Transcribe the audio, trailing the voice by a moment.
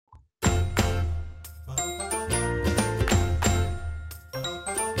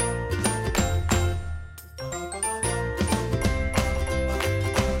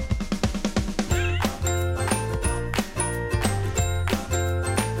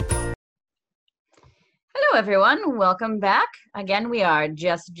Hello, everyone. Welcome back. Again, we are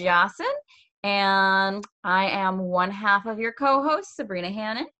just Jossin, and I am one half of your co-host, Sabrina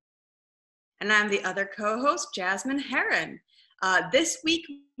Hannon. And I'm the other co-host, Jasmine Heron. This week,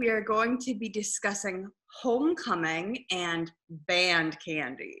 we are going to be discussing homecoming and band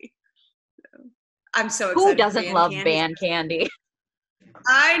candy. I'm so excited. Who doesn't love band candy?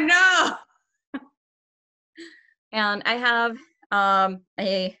 I know. And I have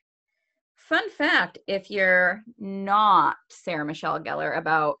a fun fact if you're not Sarah Michelle Gellar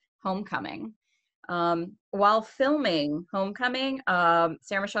about homecoming. While filming Homecoming,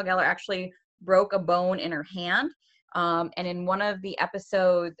 Sarah Michelle Gellar actually broke a bone in her hand. And in one of the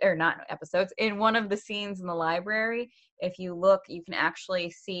episodes, or not episodes, in one of the scenes in the library, if you look, you can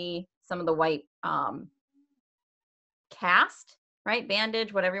actually see some of the white cast, right?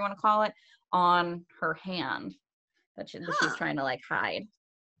 Bandage, whatever you want to call it, on her hand that she's trying to hide.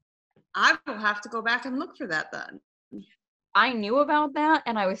 I will have to go back and look for that then. I knew about that,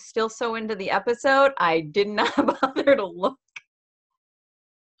 and I was still so into the episode, I did not bother to look.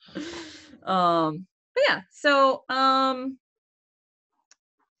 But yeah, so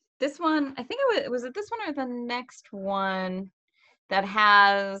this one, I think was it this one or the next one that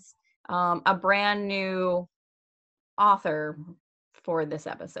has a brand new author for this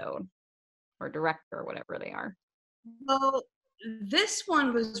episode, or director, or whatever they are. Well, this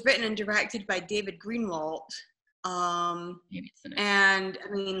one was written and directed by David Greenwalt. Maybe it's the next and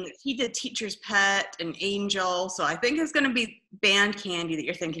I mean, he did Teacher's Pet and Angel, so I think it's going to be band candy that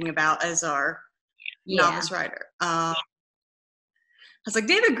you're thinking about as our novice writer. I was like,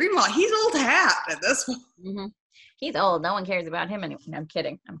 David Greenwalt, he's old hat at this one. Mm-hmm. He's old. No one cares about him anymore. I'm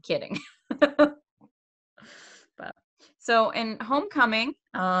kidding. But so in Homecoming,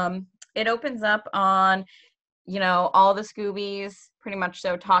 it opens up on, all the Scoobies pretty much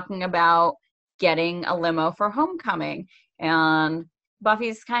so talking about getting a limo for homecoming. And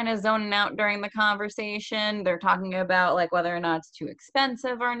Buffy's kind of zoning out during the conversation. They're talking about whether or not it's too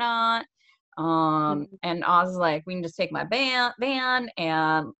expensive or not. And Oz is like, we can just take my van.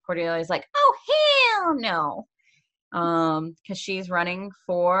 And Cordelia's like, oh, hell no. Because she's running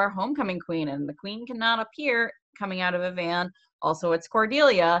for homecoming queen, and the queen cannot appear coming out of a van. Also, it's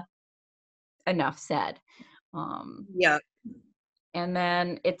Cordelia. Enough said. Yeah. And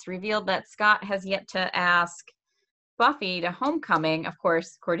then it's revealed that Scott has yet to ask Buffy to homecoming. Of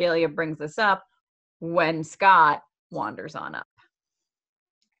course, Cordelia brings this up when Scott wanders on up.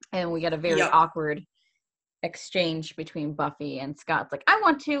 And we get a very awkward exchange between Buffy and Scott's like, I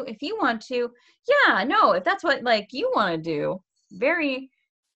want to, if you want to. Yeah, no, if that's what you want to do. Very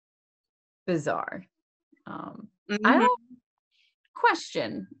bizarre. I don't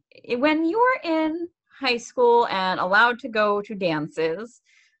question. When you were in high school and allowed to go to dances,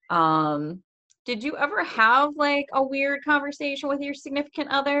 did you ever have a weird conversation with your significant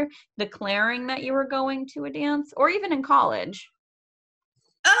other declaring that you were going to a dance, or even in college?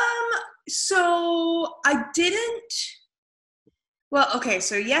 So I didn't. Well, okay,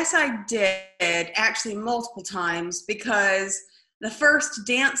 so yes, I did, actually multiple times, because the first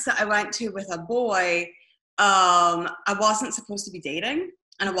dance that I went to with a boy, I wasn't supposed to be dating,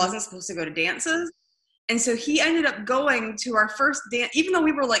 and I wasn't supposed to go to dances. And so he ended up going to our first dance, even though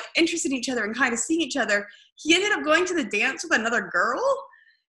we were interested in each other and kind of seeing each other. He ended up going to the dance with another girl,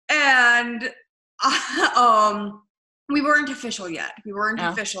 and we weren't official yet. We weren't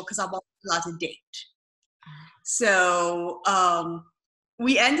official because I wasn't allowed to date. So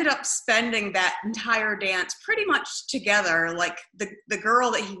we ended up spending that entire dance pretty much together. The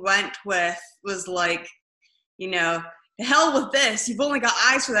girl that he went with was like, the hell with this. You've only got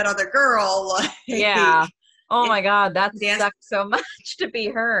eyes for that other girl. Yeah. Oh my God, that sucks so much to be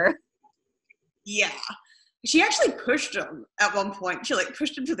her. Yeah. She actually pushed him at one point. She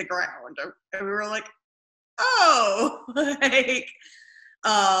pushed him to the ground. And we were like, oh.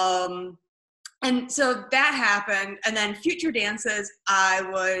 And so that happened. And then future dances, I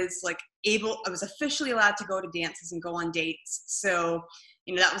was officially allowed to go to dances and go on dates. So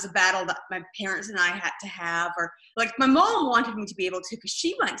that was a battle that my parents and I had to have. Or my mom wanted me to be able to, because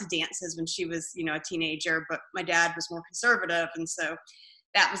she went to dances when she was, a teenager, but my dad was more conservative. And so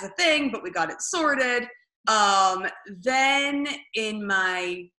that was a thing, but we got it sorted. Then in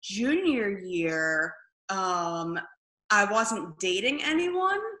my junior year, I wasn't dating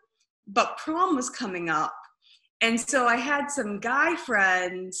anyone, but prom was coming up. And so I had some guy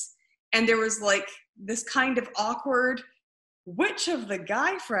friends, and there was this kind of awkward, which of the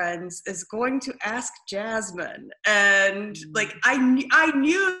guy friends is going to ask Jasmine? And I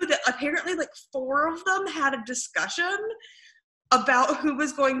knew that apparently 4 of them had a discussion about who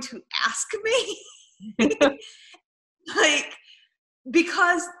was going to ask me. like,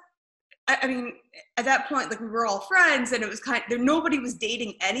 because I mean, at that point, like, we were all friends, and it was nobody was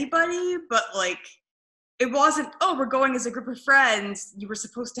dating anybody, but like, it wasn't, oh, we're going as a group of friends. You were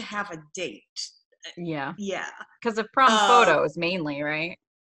supposed to have a date. Yeah. Yeah. Because of prom photos mainly, right?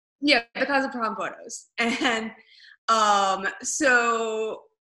 Yeah, because of prom photos. And so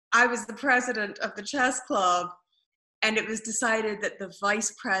I was the president of the chess club, and it was decided that the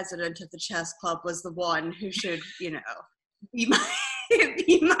vice president of the chess club was the one who should, be my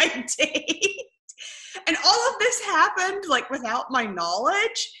be my date. And all of this happened like without my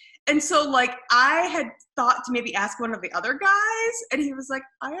knowledge. And so like I had thought to maybe ask one of the other guys, and he was like,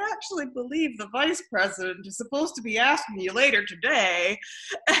 I actually believe the vice president is supposed to be asking you later today.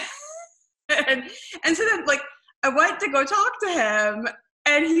 and so then like I went to go talk to him,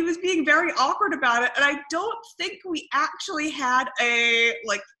 and he was being very awkward about it. And I don't think we actually had a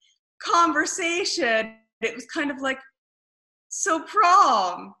like conversation. It was kind of like, so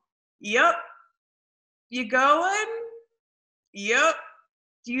prom, yep. You going? Yep.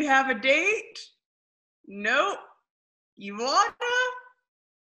 Do you have a date? Nope. You wanna?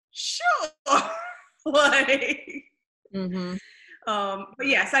 Sure. Like, but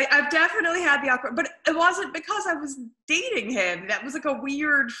yes, I've definitely had the awkward, but it wasn't because I was dating him. That was like a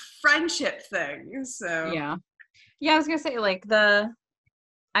weird friendship thing. So yeah, I was gonna say like I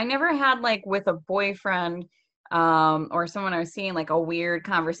never had like with a boyfriend or someone I was seeing like a weird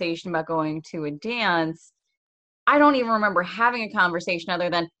conversation about going to a dance. I don't even remember having a conversation other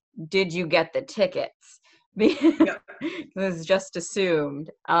than, did you get the tickets? Yep. It was just assumed.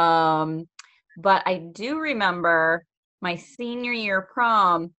 But I do remember my senior year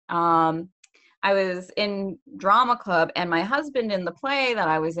prom. I was in drama club, and my husband in the play that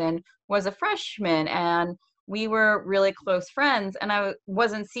I was in was a freshman, and we were really close friends, and I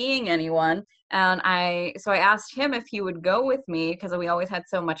wasn't seeing anyone. And so I asked him if he would go with me because we always had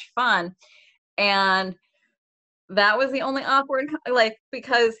so much fun. And that was the only awkward, like,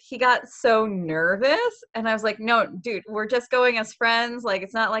 because he got so nervous, and I was like, no, dude, we're just going as friends. Like,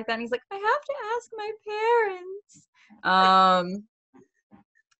 it's not like that. And he's like, I have to ask my parents.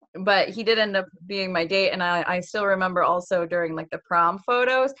 But he did end up being my date. And I still remember also during like the prom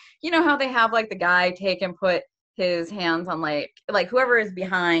photos, you know how they have like the guy take and put his hands on like whoever is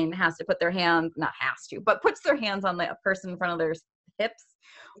behind has to put their hand, not has to, but puts their hands on the person in front of their hips.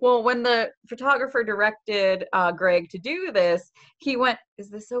 Well, when the photographer directed Greg to do this, he went, is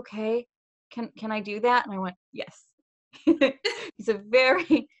this okay? Can I do that? And I went, yes. He's a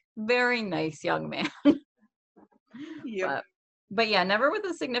very, very nice young man. Yep. But yeah, never with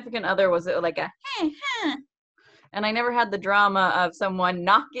a significant other was it like a, hey, huh. And I never had the drama of someone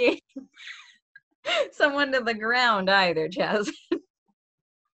knocking someone to the ground either, Jazz.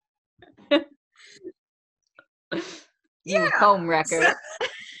 You home wrecker.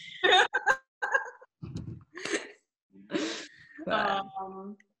 But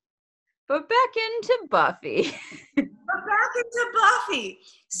back into Buffy.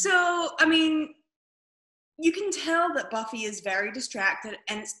 So, I mean, you can tell that Buffy is very distracted,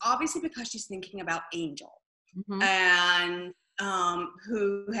 and it's obviously because she's thinking about Angel, and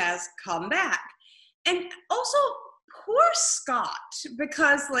who has come back. And also, poor Scott,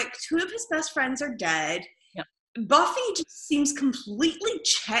 because like 2 of his best friends are dead. Yep. Buffy just seems completely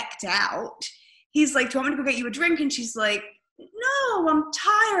checked out. He's like, do you want me to go get you a drink? And she's like, no, I'm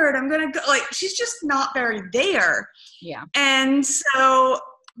tired. I'm going to go. Like, she's just not very there. Yeah. And so,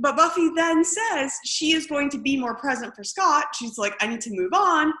 but Buffy then says she is going to be more present for Scott. She's like, I need to move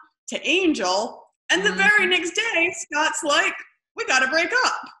on to Angel. And the very next day, Scott's like, we got to break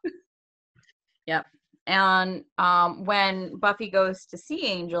up. Yep. And when Buffy goes to see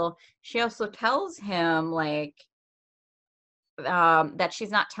Angel, she also tells him like that she's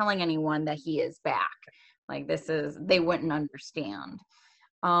not telling anyone that he is back. Like they wouldn't understand.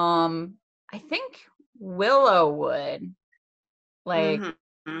 I think Willow would. Like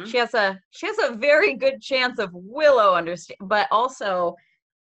she has a very good chance of Willow understand, but also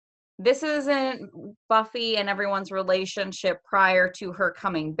this isn't Buffy and everyone's relationship prior to her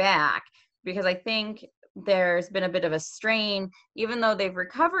coming back, because I think there's been a bit of a strain, even though they've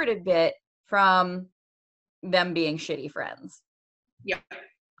recovered a bit from them being shitty friends. Yeah.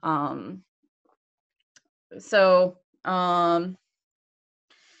 So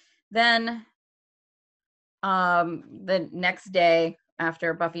then the next day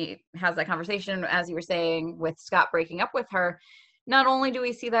after Buffy has that conversation, as you were saying, with Scott breaking up with her, not only do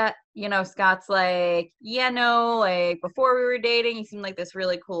we see that, Scott's like, yeah, no, like before we were dating, you seemed like this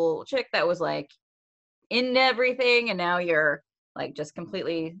really cool chick that was like into everything, and now you're like just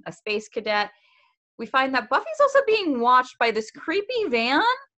completely a space cadet. we find that Buffy's also being watched by this creepy van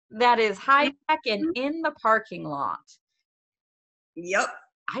that is high-tech and in the parking lot. Yep.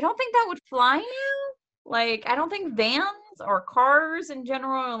 I don't think that would fly now. Like, I don't think vans or cars in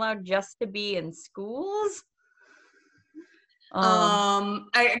general are allowed just to be in schools.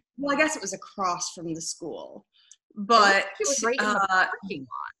 I guess it was across from the school, but it was right in the parking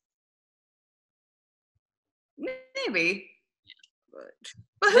lot. Maybe.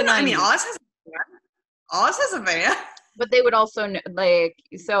 But who knows? I mean, Oz has a van. But they would also, like,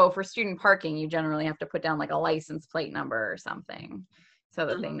 so for student parking, you generally have to put down like a license plate number or something so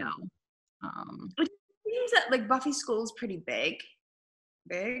that they know. It seems that like Buffy school is pretty big,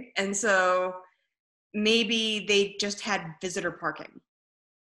 and so maybe they just had visitor parking.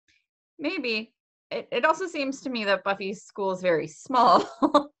 Maybe. It also seems to me that Buffy's school is very small.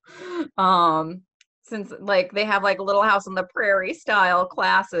 Since like they have like Little House on the Prairie style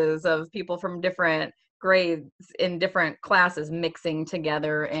classes of people from different grades in different classes mixing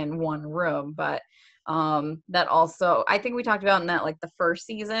together in one room. But that also, I think we talked about in that like the first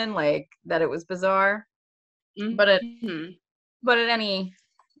season, like that it was bizarre. Mm-hmm. But at any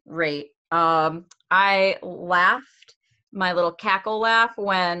rate, I laughed my little cackle laugh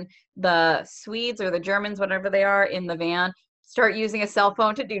when the Swedes or the Germans, whatever they are, in the van start using a cell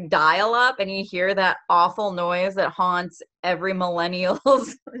phone to do dial-up, and you hear that awful noise that haunts every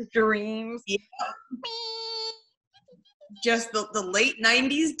millennial's dreams. Yeah. Just the late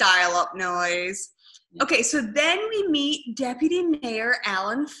 90s dial-up noise. Okay, so then we meet Deputy Mayor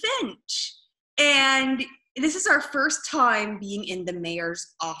Alan Finch. And this is our first time being in the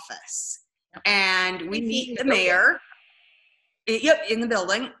mayor's office. And we meet the mayor. Yep, in the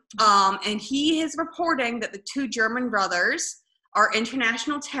building. And he is reporting that the two German brothers are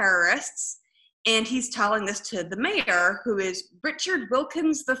international terrorists. And he's telling this to the mayor, who is Richard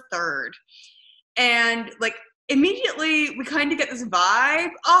Wilkins III. And like immediately we kind of get this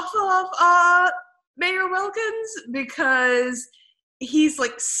vibe off of Mayor Wilkins, because he's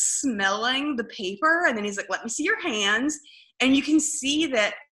like smelling the paper and then he's like, let me see your hands. And you can see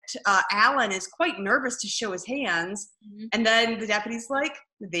that Alan is quite nervous to show his hands. Mm-hmm. And then the deputy's like,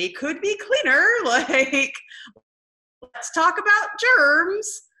 they could be cleaner. Like, let's talk about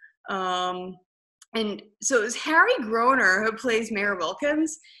germs. And so it was Harry Groner who plays Mayor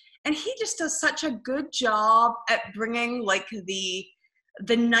Wilkins. And he just does such a good job at bringing like the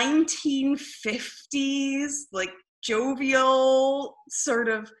 1950s, like jovial sort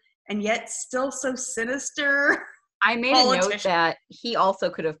of, and yet still so sinister. I made a note that he also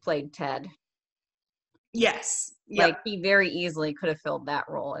could have played Ted. Yes. Yep. Like he very easily could have filled that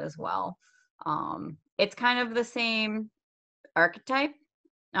role as well. It's kind of the same archetype.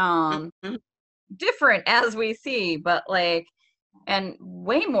 Different as we see, but like, and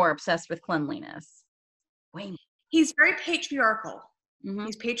way more obsessed with cleanliness. Way more. He's very patriarchal. Mm-hmm.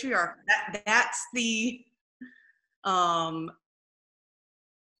 He's patriarchal. That's the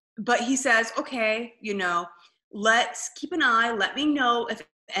but he says, okay, you know, let's keep an eye. Let me know if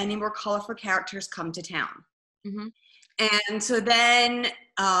any more colorful characters come to town. Mm-hmm. And so then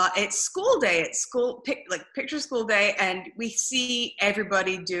it's school day. It's picture school day, and we see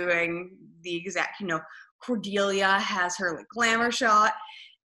everybody doing the exact, you know, Cordelia has her like glamour shot.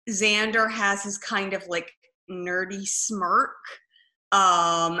 Xander has his kind of like nerdy smirk.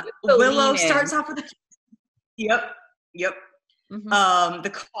 Willow starts off with a yep. Mm-hmm. The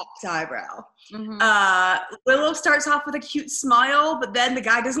cocked eyebrow. Mm-hmm. Willow starts off with a cute smile, but then the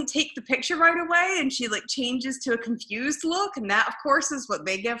guy doesn't take the picture right away, and she like changes to a confused look, and that of course is what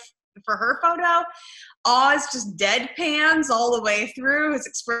they give for her photo. Oz just deadpans all the way through. His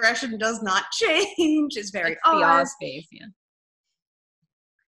expression does not change. It's very Oz. The Oz face, yeah.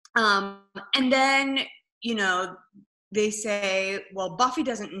 And then, you know, they say, well, Buffy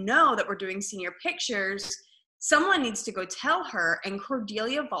doesn't know that we're doing senior pictures. Someone needs to go tell her, and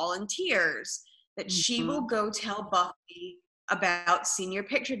Cordelia volunteers that she will go tell Buffy about senior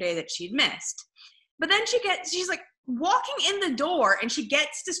picture day that she'd missed. But then she's like walking in the door, and she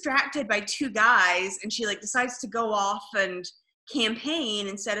gets distracted by two guys, and she like decides to go off and campaign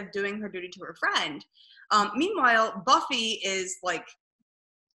instead of doing her duty to her friend. Meanwhile, Buffy is like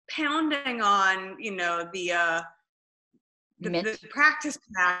pounding on, you know, the practice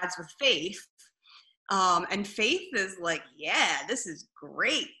pads with Faith. And Faith is like, yeah, this is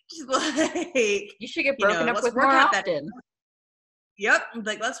great. Like, you should get broken up with more often. Yep,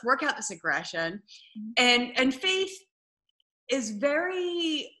 like let's work out this aggression. And Faith is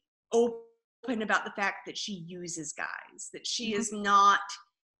very open about the fact that she uses guys, that she is not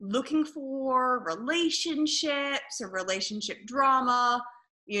looking for relationships or relationship drama.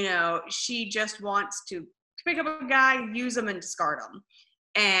 she just wants to pick up a guy, use him, and discard him.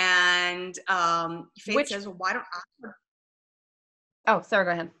 And Faith says, well, why don't I? Oh, sorry,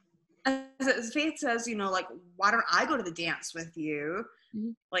 go ahead. Faith says, like, why don't I go to the dance with you?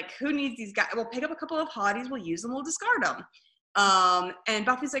 Mm-hmm. Like, who needs these guys? We'll pick up a couple of hotties, we'll use them, we'll discard them. And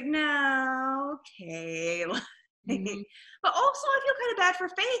Buffy's like, no, okay. Mm-hmm. But also, I feel kind of bad for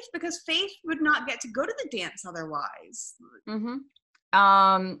Faith because Faith would not get to go to the dance otherwise.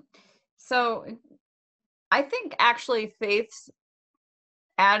 Mm-hmm. So I think actually Faith's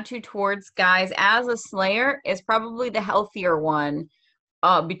attitude towards guys as a Slayer is probably the healthier one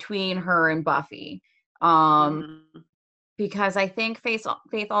between her and Buffy. Because I think Faith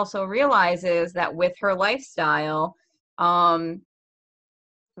also realizes that with her lifestyle,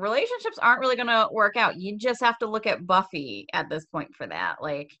 relationships aren't really going to work out. You just have to look at Buffy at this point for that.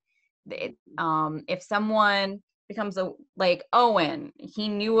 Like, if someone becomes like Owen, he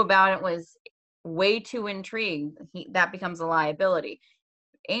knew about it, was way too intrigued, that becomes a liability.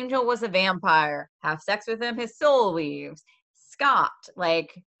 Angel was a vampire. Have sex with him, his soul leaves. Scott,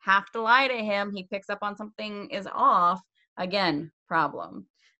 like, have to lie to him. He picks up on something is off. Again, problem.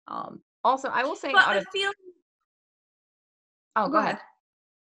 Also, I will say, go ahead.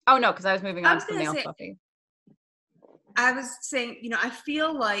 Oh no, because I was moving on to the male Buffy. I was saying, I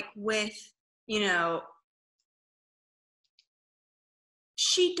feel like with,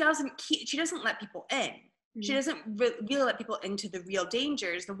 she doesn't let people in. Mm-hmm. She doesn't really let people into the real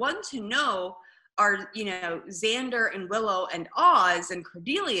dangers. The ones who know are, Xander and Willow and Oz and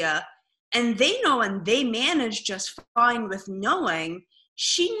Cordelia, and they know and they manage just fine with knowing.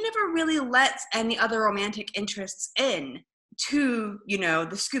 She never really lets any other romantic interests in to, the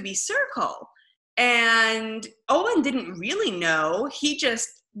Scooby Circle. And Owen didn't really know. He just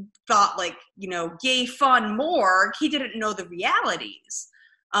thought, like, gay fun morgue. He didn't know the realities.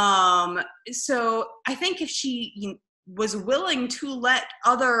 So I think if she was willing to let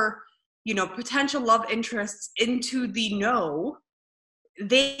other, potential love interests into the know,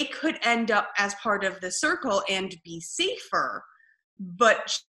 they could end up as part of the circle and be safer.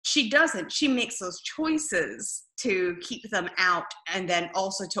 But she doesn't. She makes those choices to keep them out and then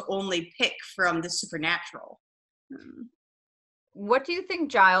also to only pick from the supernatural. What do you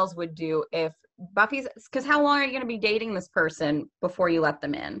think Giles would do if Buffy's, because how long are you going to be dating this person before you let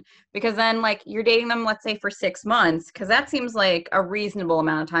them in? Because then, like, you're dating them, let's say, for 6 months, because that seems like a reasonable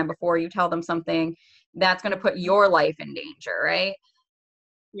amount of time before you tell them something that's going to put your life in danger, right?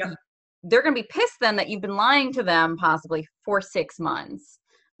 Yeah. They're going to be pissed then that you've been lying to them possibly for 6 months.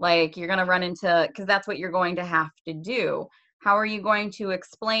 Like, you're going to run into, because that's what you're going to have to do. How are you going to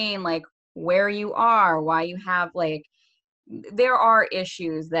explain, like, where you are, why you have, like, there are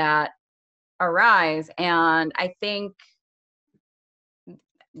issues that arise, and I think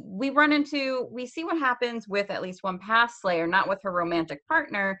we see what happens with at least one past Slayer, not with her romantic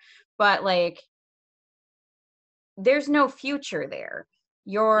partner, but, like, there's no future there.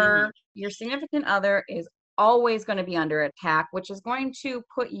 Your significant other is always going to be under attack, which is going to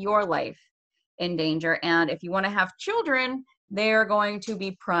put your life in danger, and if you want to have children, they're going to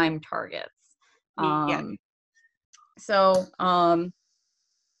be prime targets. So,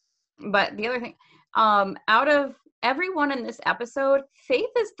 but the other thing, out of everyone in this episode,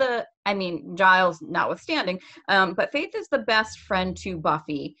 Faith is Giles notwithstanding, but Faith is the best friend to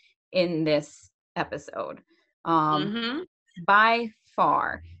Buffy in this episode. By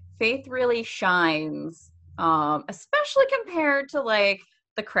far. Faith really shines, especially compared to, like,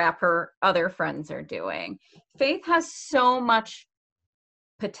 the crap her other friends are doing. Faith has so much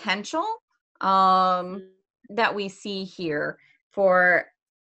potential, that we see here for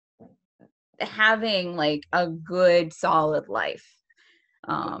having, like, a good solid life.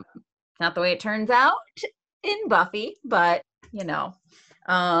 Not the way it turns out in Buffy, but yeah,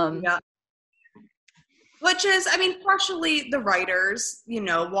 which is, partially the writers,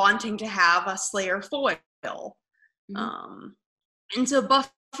 wanting to have a Slayer foil. And so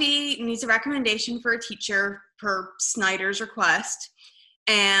Buffy needs a recommendation for a teacher per Snyder's request.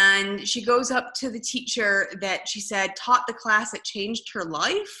 And she goes up to the teacher that she said taught the class that changed her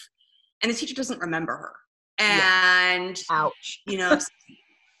life. And the teacher doesn't remember her. And, ouch.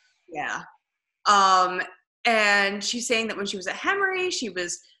 Yeah. And she's saying that when she was at Hemery, she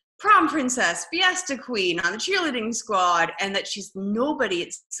was prom princess, fiesta queen on the cheerleading squad, and that she's nobody at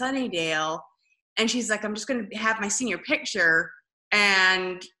Sunnydale. And she's like, I'm just going to have my senior picture.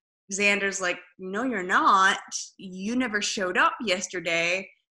 And Xander's like, no, you're not. You never showed up yesterday.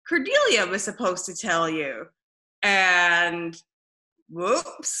 Cordelia was supposed to tell you. And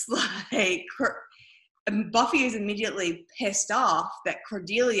whoops, like, and Buffy is immediately pissed off that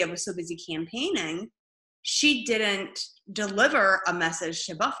Cordelia was so busy campaigning, she didn't deliver a message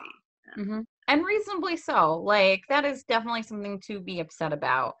to Buffy. Mm-hmm. And reasonably so. Like, that is definitely something to be upset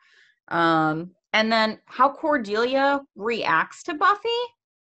about. And then how Cordelia reacts to Buffy.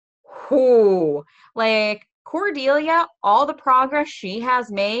 Whoo. Like, Cordelia, all the progress she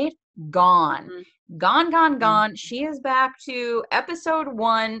has made, gone. Mm-hmm. Gone. She is back to episode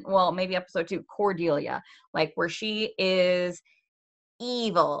 1, well, maybe episode 2, Cordelia, like where she is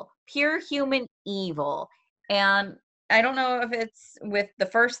evil, pure human evil. And I don't know if it's with the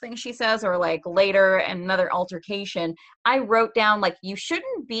first thing she says or like later in another altercation. I wrote down, like, you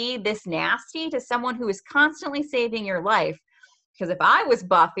shouldn't be this nasty to someone who is constantly saving your life. Because if I was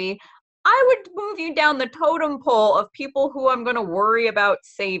Buffy, I would move you down the totem pole of people who I'm going to worry about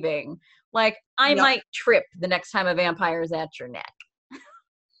saving. Like, I might trip the next time a vampire is at your neck.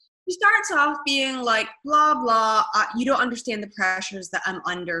 She starts off being like, blah, blah, you don't understand the pressures that I'm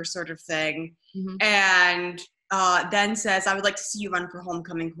under, sort of thing. Mm-hmm. And then says, I would like to see you run for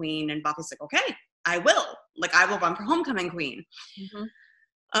Homecoming Queen. And Buffy's like, okay, I will. Like, I will run for Homecoming Queen.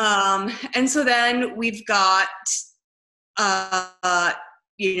 Mm-hmm. And so then we've got,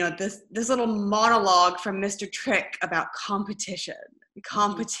 this little monologue from Mr. Trick about competition.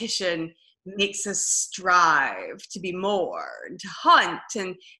 Competition makes us strive to be more and to hunt.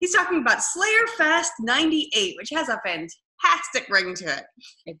 And he's talking about Slayer Fest 98, which has a fantastic ring to it.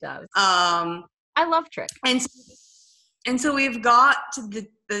 It does. I love Trick. And so we've got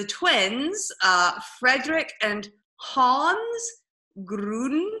the twins, Frederick and Hans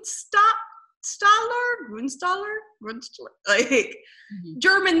Grunstaller, like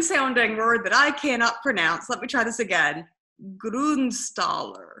German sounding word that I cannot pronounce. Let me try this again.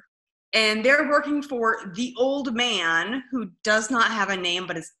 Grunstaller. And they're working for the old man who does not have a name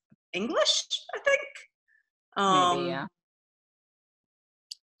but is English, I think. Maybe, yeah.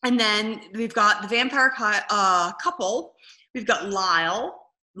 And then we've got the vampire couple. We've got Lyle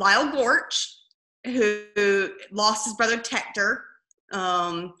Gorch, who lost his brother Tector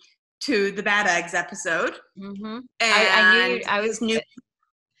to the Bad Eggs episode. Mm-hmm. And I was new.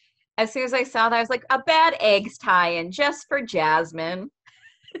 As soon as I saw that, I was like, a Bad Eggs tie-in just for Jasmine.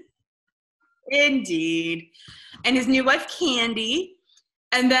 Indeed. And his new wife, Candy.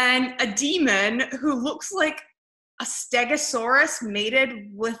 And then a demon who looks like a stegosaurus mated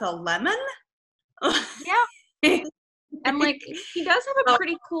with a lemon. Yeah. And, like, he does have a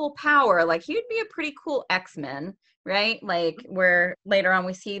pretty cool power. Like, he would be a pretty cool X-Men, right? Like, where later on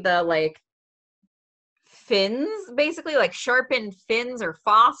we see the, like, fins, basically, like sharpened fins or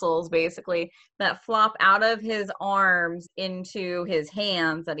fossils, basically, that flop out of his arms into his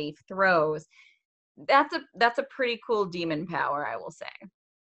hands that he throws. That's a pretty cool demon power, I will say.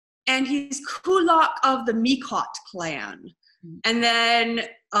 And he's Kulak of the Mikot clan. And then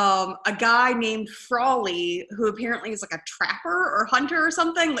a guy named Frawley, who apparently is like a trapper or hunter or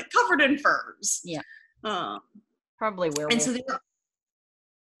something, like covered in furs. Yeah. Probably werewolf.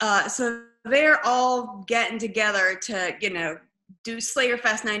 And so they're all getting together to, do Slayer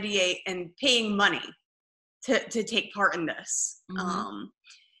Fest 98 and paying money to take part in this. Mm-hmm.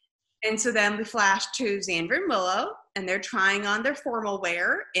 And so then we flash to Xander and Willow, and they're trying on their formal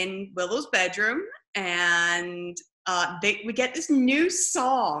wear in Willow's bedroom, and we get this new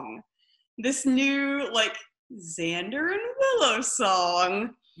song, this new, like, Xander and Willow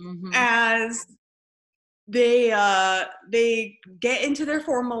song, mm-hmm. as they get into their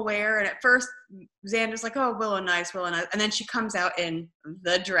formal wear. And at first Xander's like, oh, Willow nice. And then she comes out in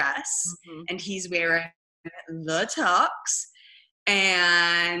the dress, mm-hmm. and he's wearing the tux.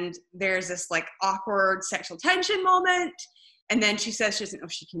 And there's this, like, awkward sexual tension moment. And then she says she doesn't know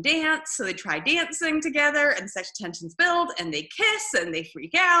if she can dance. So they try dancing together, and the sexual tensions build, and they kiss, and they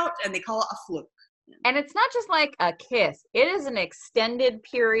freak out, and they call it a fluke. And it's not just like a kiss. It is an extended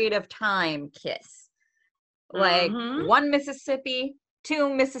period of time kiss. Like, mm-hmm. 1 Mississippi,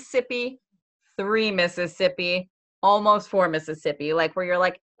 2 Mississippi, 3 Mississippi, almost 4 Mississippi. Like, where you're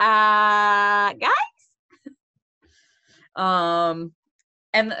like, guys? And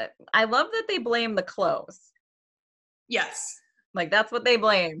I love that they blame the clothes. Yes. Like, that's what they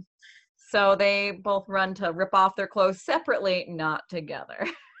blame. So they both run to rip off their clothes separately, not together.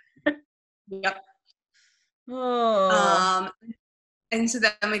 Yep. Oh. And so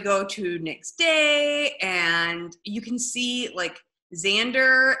then we go to next day, and you can see, like,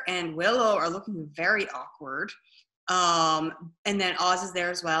 Xander and Willow are looking very awkward. And then Oz is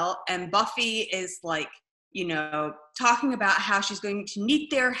there as well. And Buffy is, like, talking about how she's going to need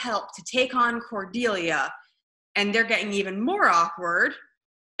their help to take on Cordelia. And they're getting even more awkward.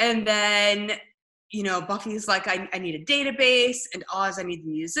 And then, Buffy's like, I need a database, and Oz, I need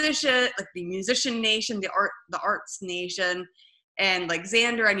the musician nation, the arts nation, and like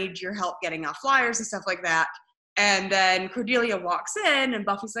Xander, I need your help getting off flyers and stuff like that. And then Cordelia walks in, and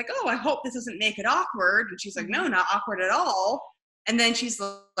Buffy's like, oh, I hope this doesn't make it awkward. And she's like, no, not awkward at all. And then she's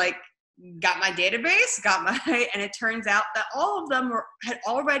like, got my database, and it turns out that all of them had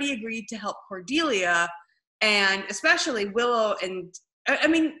already agreed to help Cordelia, and especially Willow and, I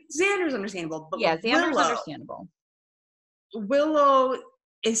mean, Xander's understandable, but yeah, Xander's understandable. Willow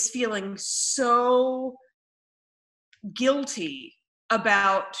is feeling so guilty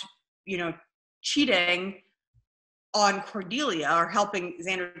about, cheating on Cordelia, or helping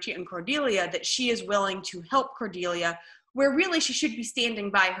Xander cheat on Cordelia, that she is willing to help Cordelia, where really she should be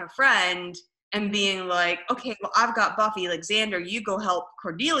standing by her friend and being like, okay, well, I've got Buffy, like, Xander, you go help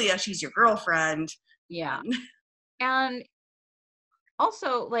Cordelia, she's your girlfriend. Yeah. And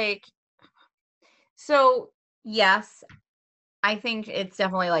also, like, so yes, I think it's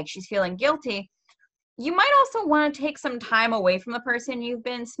definitely like she's feeling guilty. You might also want to take some time away from the person you've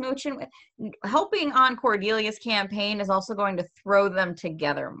been smooching with. Helping on Cordelia's campaign is also going to throw them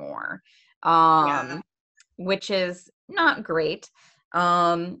together more, which is not great.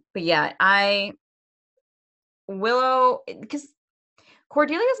 But yeah, Willow, because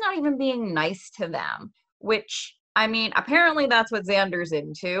Cordelia's not even being nice to them, which, I mean, apparently that's what Xander's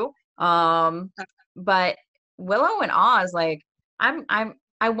into. But Willow and Oz, like, I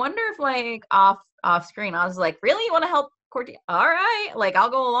wonder if, like, off screen, I was like, really, you want to help Cordelia? All right, like, I'll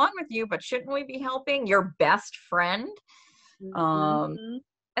go along with you, but shouldn't we be helping your best friend?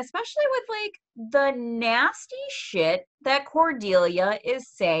 Especially with, like, the nasty shit that Cordelia is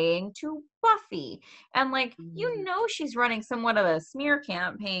saying to Buffy. And, like, she's running somewhat of a smear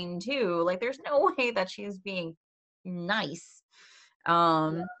campaign too. Like, there's no way that she's being nice.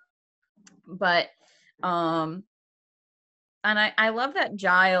 But and I love that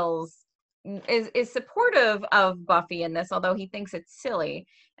Giles is supportive of Buffy in this, although he thinks it's silly.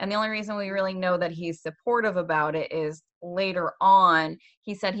 And the only reason we really know that he's supportive about it is later on.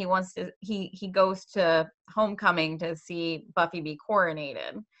 He said he wants to, he goes to homecoming to see Buffy be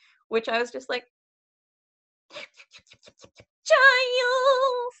coronated, which I was just like,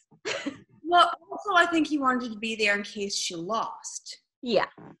 Giles. Well, also I think he wanted to be there in case she lost. Yeah.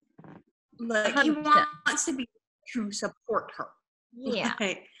 Like, 100%. He wants to be to support her. Yeah.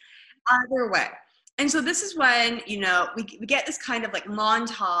 Like, either way. And so this is when, we get this kind of like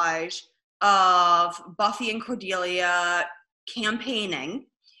montage of Buffy and Cordelia campaigning.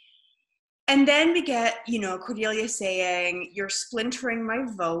 And then we get, Cordelia saying, you're splintering my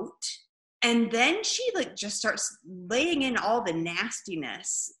vote. And then she like just starts laying in all the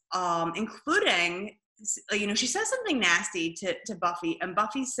nastiness, including, she says something nasty to Buffy, and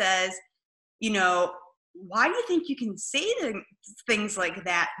Buffy says, why do you think you can say things like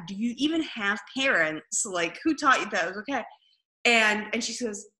that? Do you even have parents? Like, who taught you that was okay? And she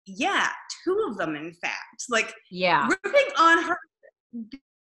says, yeah, 2 of them, in fact. Like, yeah, ripping on her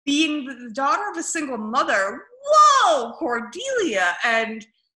being the daughter of a single mother. Whoa, Cordelia. And,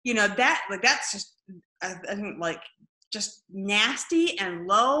 that's just, I think, like, just nasty and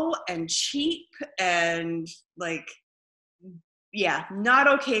low and cheap and, like, yeah, not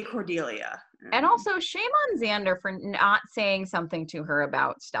okay, Cordelia. And also, shame on Xander for not saying something to her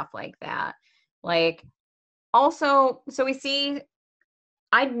about stuff like that. Like, also, so we see,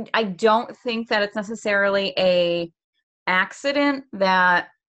 I don't think that it's necessarily a accident that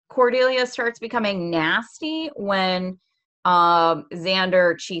Cordelia starts becoming nasty when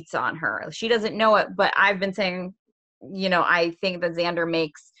Xander cheats on her. She doesn't know it, but I've been saying, I think that Xander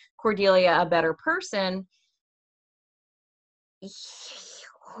makes Cordelia a better person.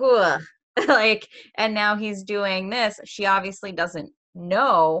 Like, and now he's doing this. She obviously doesn't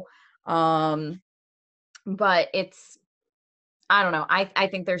know, but it's, I don't know. I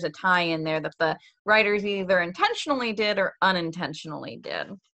think there's a tie in there that the writers either intentionally did or unintentionally did.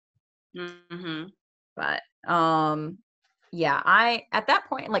 But yeah, at that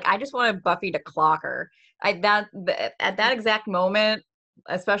point, like, I just wanted Buffy to clock her. At that exact moment,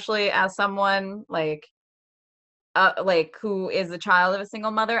 especially as someone like who is the child of a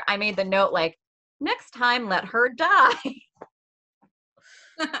single mother, I made the note, like, next time let her die.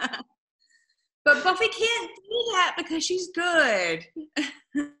 But Buffy can't do that because she's good.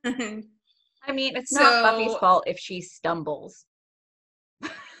 I mean, it's not Buffy's fault if she stumbles.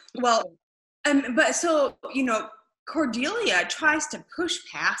 Well, but so, Cordelia tries to push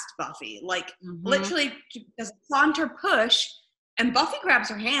past Buffy, like, literally does a saunter push And Buffy grabs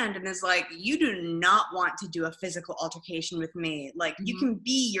her hand and is like, you do not want to do a physical altercation with me. Like, you can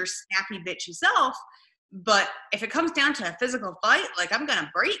be your snappy bitch yourself, but if it comes down to a physical fight, like, I'm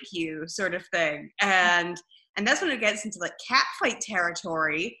gonna break you, sort of thing. And that's when it gets into like cat fight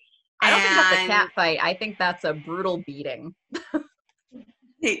territory. I don't think that's a cat fight. I think that's a brutal beating.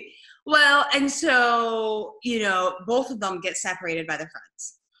 Well, and so, you know, both of them get separated by their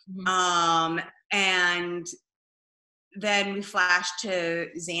friends. And then we flash to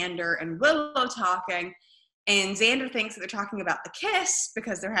Xander and Willow talking, and Xander thinks that they're talking about the kiss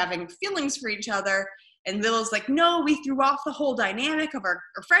because they're having feelings for each other. And Willow's like, no, we threw off the whole dynamic of our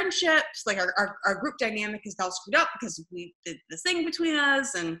friendships. Like, our group dynamic is now screwed up because we did this thing between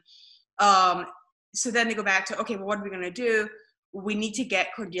us. And so then they go back to, okay, well, what are we going to do? We need to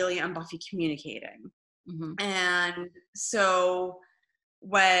get Cordelia and Buffy communicating. And so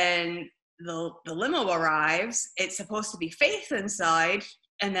when the limo arrives, it's supposed to be Faith inside,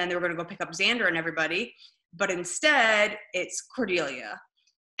 and then they were going to go pick up Xander and everybody, but instead it's Cordelia.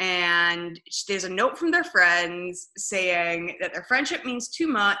 And there's a note from their friends saying that their friendship means too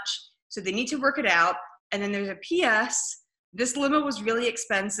much, so they need to work it out. And then there's a PS, this limo was really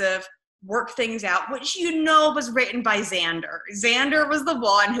expensive, work things out, which you know was written by Xander. Xander was the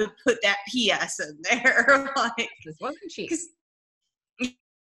one who put that PS in there. Like, this wasn't cheap.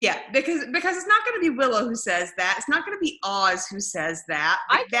 Yeah, because it's not going to be Willow who says that. It's not going to be Oz who says that.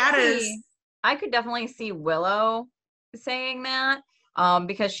 I could definitely see Willow saying that,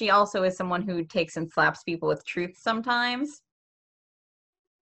 because she also is someone who takes and slaps people with truth sometimes.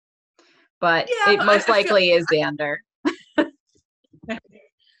 But yeah, it most likely is Xander.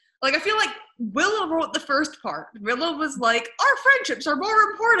 Like, I feel like Willow wrote the first part. Willow was like, our friendships are more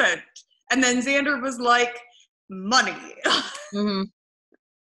important. And then Xander was like, money.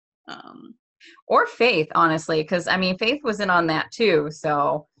 Or Faith, honestly, because I mean, Faith was in on that too.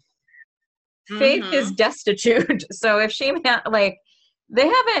 So Faith is destitute. So if she like, they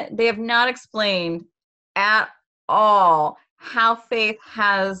have not explained at all how Faith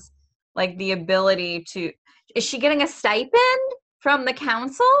has like the ability to. Is she getting a stipend from the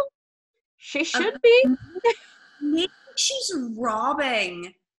council? She should be. Maybe she's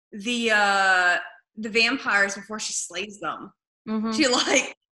robbing the vampires before she slays them. She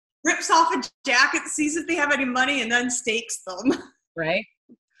like rips off a jacket, sees if they have any money, and then stakes them. Right.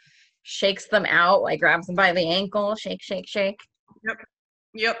 Shakes them out, like grabs them by the ankle, shake, shake, shake.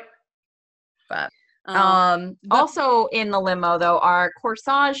 Yep. But also in the limo though are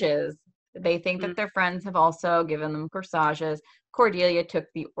corsages. They think that their friends have also given them corsages. Cordelia took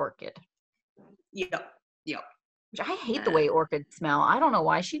the orchid. Yep. Which I hate the way orchids smell. I don't know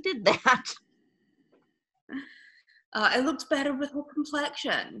why she did that. It looked better with her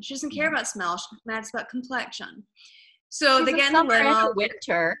complexion. She doesn't care about smell. She's mad about complexion. So they get in the limo.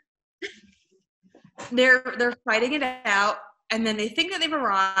 Winter. They're fighting it out, and then they think that they've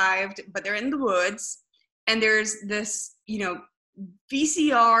arrived, but they're in the woods, and there's this, you know,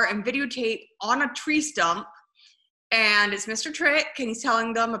 VCR and videotape on a tree stump, and it's Mr. Trick, and he's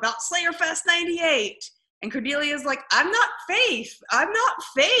telling them about Slayer Fest 98. And Cordelia's like, I'm not Faith,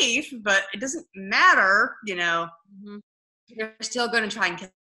 but it doesn't matter, you know. They're still going to try and kill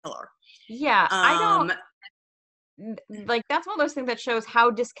her. Yeah, I don't. Like, that's one of those things that shows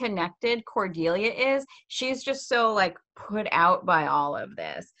how disconnected Cordelia is. She's just so, like, put out by all of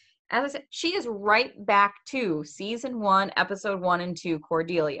this. As I said, she is right back to season 1, episode 1 and 2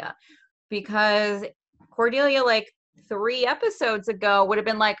 Cordelia. Because Cordelia, like, 3 episodes ago would have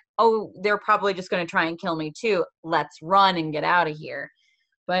been like, oh, they're probably just going to try and kill me too. Let's run and get out of here.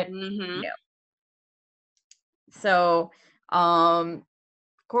 But no. So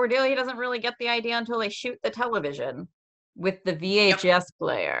Cordelia doesn't really get the idea until they shoot the television with the VHS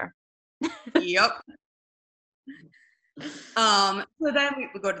player. Yep. So then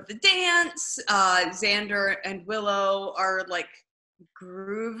we go to the dance. Xander and Willow are like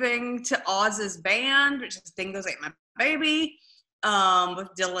grooving to Oz's band, which is Dingoes Ate My Baby, with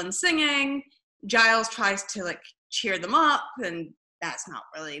Dylan singing. Giles tries to like cheer them up, and that's not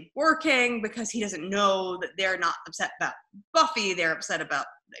really working because he doesn't know that they're not upset about Buffy, they're upset about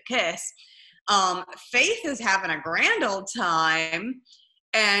the kiss. Faith is having a grand old time,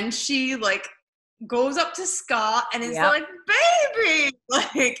 and she like goes up to Scott and is like, baby,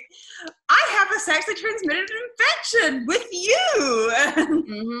 like, I have a sexually transmitted infection with you.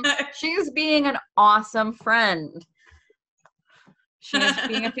 She's being an awesome friend. She's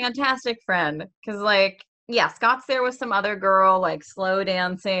being a fantastic friend. Because, like, yeah, Scott's there with some other girl, like, slow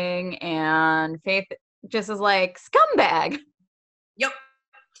dancing, and Faith just is like, scumbag. Yep.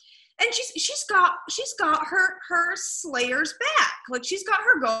 and she's got her slayers back. Like, she's got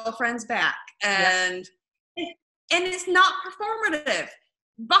her girlfriend's back, and it's not performative.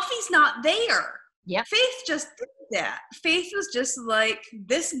 Buffy's not there. Yep. Faith just did that. Faith was just like,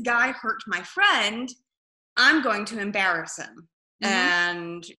 this guy hurt my friend. I'm going to embarrass him.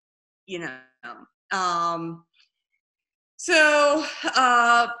 And, so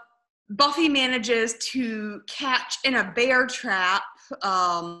Buffy manages to catch in a bear trap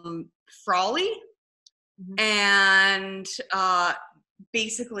Frawley, and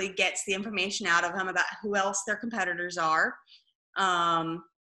basically gets the information out of him about who else their competitors are. And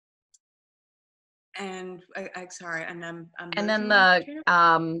then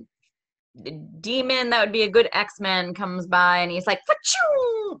the demon that would be a good X-Men comes by, and he's like,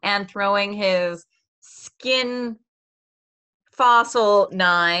 "Fa-choo!" and throwing his skin fossil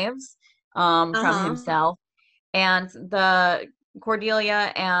knives from himself. And the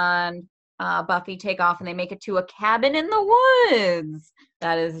Cordelia and Buffy take off, and they make it to a cabin in the woods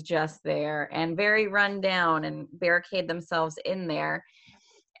that is just there and very run down, and barricade themselves in there.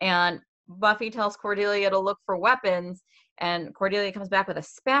 And Buffy tells Cordelia to look for weapons, and Cordelia comes back with a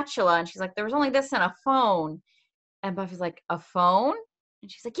spatula, and she's like, there was only this and a phone. And Buffy's like, a phone?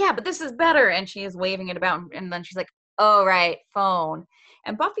 And she's like, yeah, but this is better. And she is waving it about, and then she's like, oh, right, phone.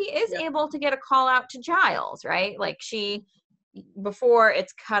 And Buffy is able to get a call out to Giles, right? Like, before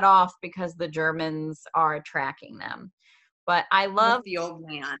it's cut off because the Germans are tracking them. But I love the old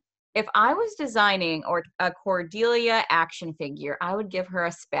man. If I was designing a Cordelia action figure, I would give her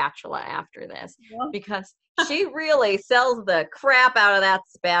a spatula after this, because she really sells the crap out of that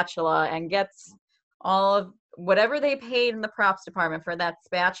spatula and gets all of whatever they paid in the props department for that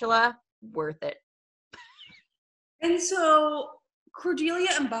spatula, worth it. And so Cordelia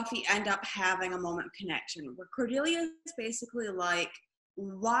and Buffy end up having a moment of connection where Cordelia is basically like,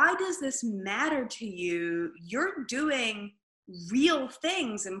 why does this matter to you? You're doing real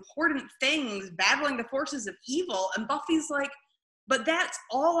things, important things, battling the forces of evil. And Buffy's like, but that's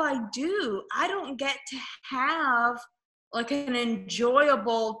all I do. I don't get to have like an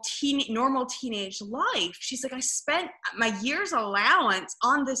enjoyable normal teenage life. She's like, I spent my year's allowance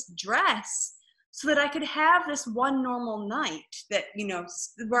on this dress so that I could have this one normal night that,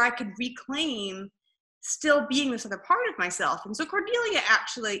 where I could reclaim still being this other part of myself. And so Cordelia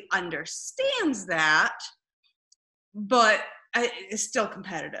actually understands that, but is still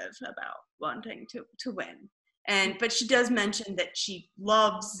competitive about wanting to win. But she does mention that she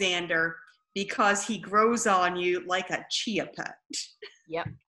loves Xander because he grows on you like a chia pet. Yep.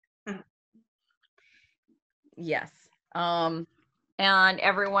 Yes. And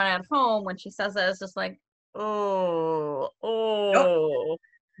everyone at home, when she says that, is just like, oh,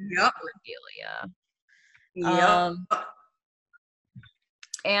 Yep. Cordelia. Yep.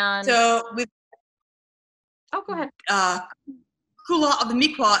 And so with go ahead. Kulak of the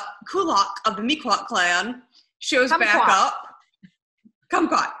Miquat clan shows Kumquat. back up.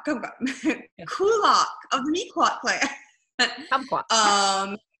 Kumquat. Kulak of the Miquat clan. Kumquat.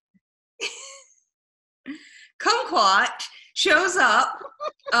 Kumquat shows up,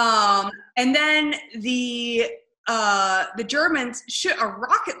 and then the Germans shoot a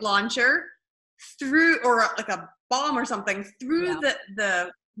rocket launcher through, or like a bomb or something, through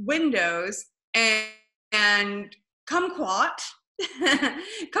the windows, and Kumquat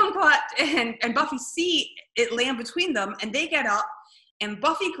and Buffy see it land between them, and they get up, and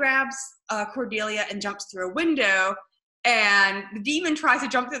Buffy grabs Cordelia and jumps through a window, and the demon tries to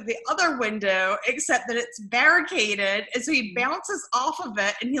jump through the other window, except that it's barricaded, and so he bounces off of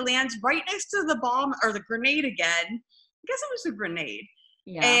it, and he lands right next to the bomb, or the grenade again. I guess it was a grenade.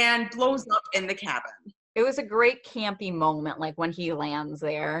 Yeah. And blows up in the cabin. It was a great campy moment, like when he lands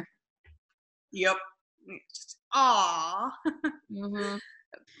there. Yep. Aww.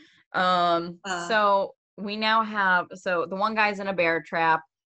 So we now have, the one guy's in a bear trap.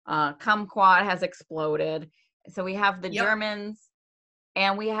 Kumquat has exploded. So we have the Germans,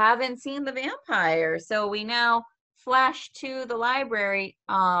 and we haven't seen the vampire. So we now flash to the library.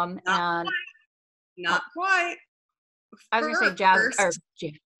 Not quite. I was going to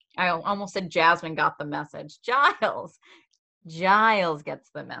say I almost said Jasmine got the message. Giles gets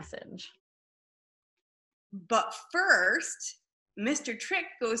the message. But first, Mr. Trick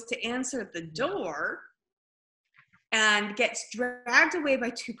goes to answer the door and gets dragged away by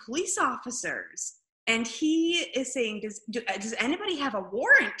two police officers. And he is saying, does anybody have a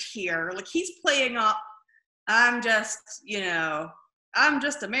warrant here? Like, he's playing up, I'm just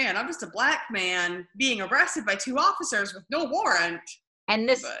a man. I'm just a black man being arrested by two officers with no warrant. And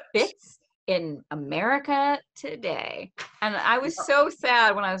this fits in America today. And I was Yep. so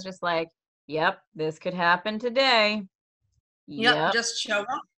sad when I was just like, yep, this could happen today. Yep, Yep. just show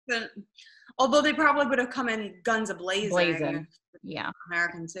up. And, although they probably would have come in guns a-blazing, Blazing. Yeah.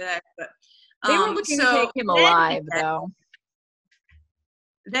 American today. But They were looking to take so him alive, though.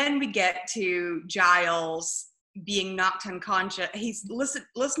 then we get to Giles being knocked unconscious. He's listen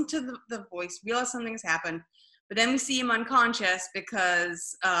to the voice, realize something's happened. But then we see him unconscious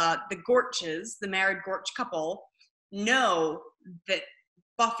because the Gorches, the married Gorch couple, know that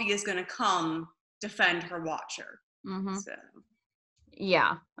Buffy is going to come defend her watcher. Mm-hmm. So,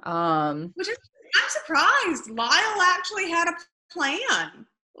 yeah. Which is, I'm surprised. Lyle actually had a plan.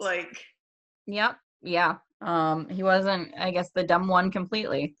 Like, yep. Yeah. He wasn't, I guess, the dumb one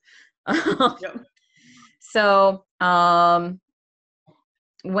completely. yep. So, so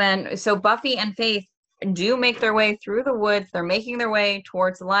Buffy and Faith do make their way through the woods. They're making their way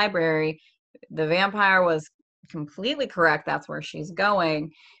towards the library. The vampire was completely correct. That's where she's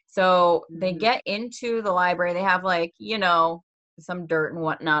going. So they get into the library. They have, like, you know, some dirt and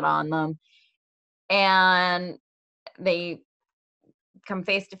whatnot on them. And they come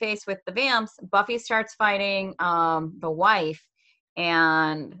face to face with the vamps. Buffy starts fighting the wife,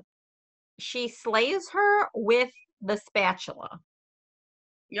 and she slays her with the spatula.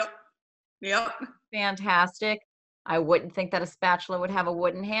 Yep. Fantastic. I wouldn't think that a spatula would have a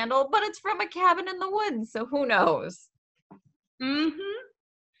wooden handle, but it's from a cabin in the woods, so who knows?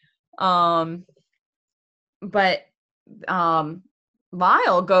 But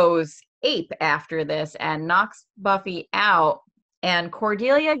Lyle goes ape after this and knocks Buffy out. And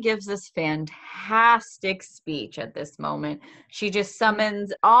Cordelia gives this fantastic speech at this moment. She just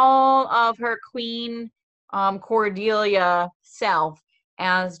summons all of her Queen Cordelia self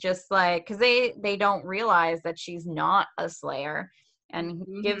as just like, because they don't realize that she's not a Slayer. And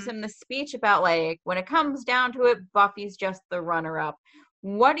he gives him the speech about, like, when it comes down to it, Buffy's just the runner-up.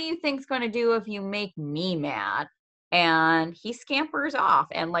 What do you think's going to do if you make me mad? And he scampers off.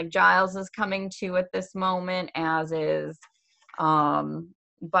 And, like, Giles is coming to at this moment, as is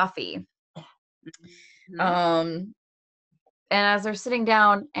Buffy. And as they're sitting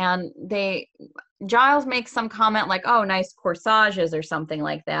down, and Giles makes some comment like, oh, nice corsages or something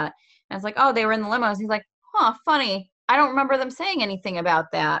like that. And it's like, oh, they were in the limos. He's like, huh, funny. I don't remember them saying anything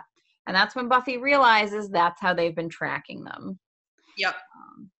about that. And that's when Buffy realizes that's how they've been tracking them. Yep.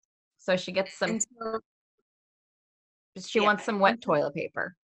 So she gets some, she wants some wet toilet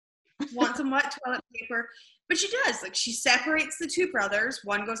paper. Wants some wet toilet paper. But she does. Like, she separates the two brothers.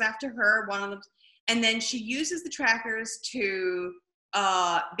 One goes after her, one on the, and then she uses the trackers to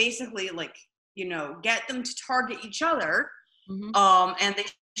basically, like, you know, get them to target each other. And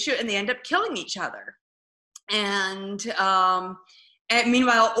they end up killing each other. And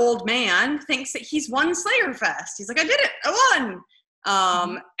meanwhile, old man thinks that he's won Slayer Fest. He's like, I did it, I won.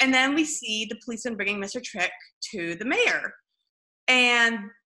 And then we see the policeman bringing Mr. Trick to the mayor. And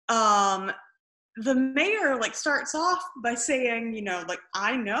the mayor, like, starts off by saying, you know, like,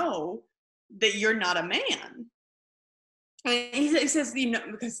 I know that you're not a man. And he says, you know,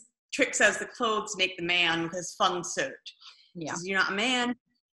 because Trick says the clothes make the man with his fun suit. Yeah. He says, you're not a man.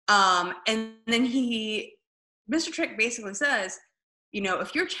 And then Mr. Trick basically says, you know,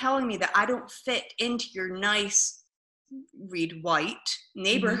 if you're telling me that I don't fit into your nice, read white,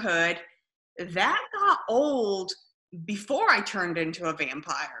 neighborhood, that got old before I turned into a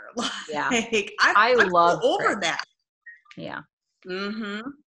vampire. Like, I'm love over that. Yeah.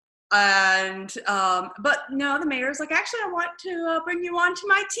 And but no, the mayor's like, actually, I want to bring you onto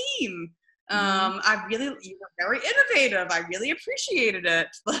my team. You were very innovative. I really appreciated it.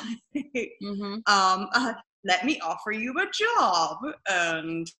 Let me offer you a job.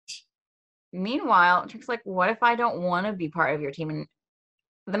 And meanwhile, Trick's like, what if I don't want to be part of your team? And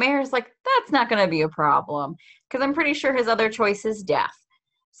the mayor's like, that's not going to be a problem, because I'm pretty sure his other choice is death.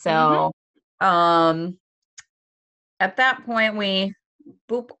 So at that point, we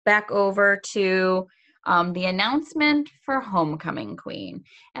boop back over to the announcement for Homecoming Queen.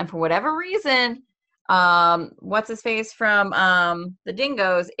 And for whatever reason, what's his face from the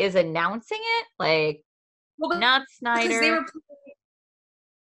Dingoes is announcing it, like, not Snyder.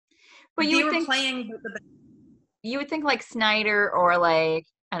 But you would think like Snyder or like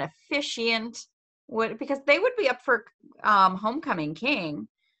an officiant would, because they would be up for Homecoming King,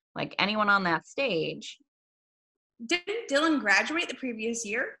 like anyone on that stage. Didn't Dylan graduate the previous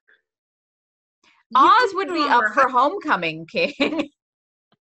year? Oz would be up for Homecoming King.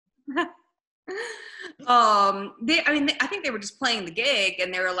 I think they were just playing the gig,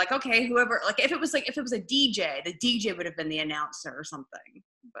 and they were like, okay, whoever, like, if it was a DJ, the DJ would have been the announcer or something.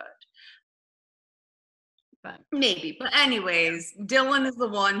 But But maybe. But anyways, Dylan is the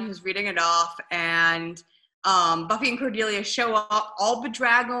one who's reading it off, and Buffy and Cordelia show up all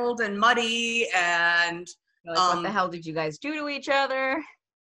bedraggled and muddy, and you're like, what the hell did you guys do to each other?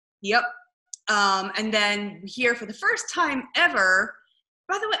 Yep. And then we hear for the first time ever.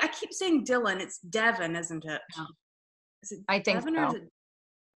 By the way, I keep saying Dylan. It's Devin, isn't it? Oh. Is it I think Devin so. or is it?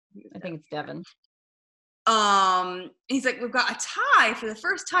 I think it's Devin. He's like, we've got a tie for the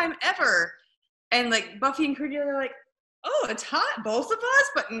first time ever, and like Buffy and Cordelia are like, oh, a tie, both of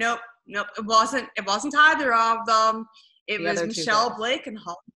us, but nope, it wasn't either of them. It was Michelle Blake and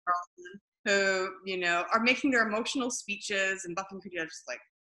Holly Carlson, who are making their emotional speeches, and Buffy and Cordelia are just like,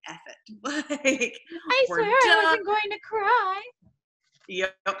 F it. Like, I swear I wasn't going to cry.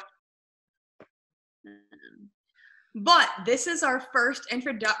 Yep. But this is our first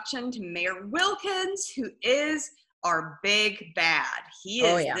introduction to Mayor Wilkins, who is our big bad. He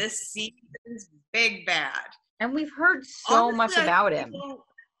is this season's big bad. And we've heard so much about him.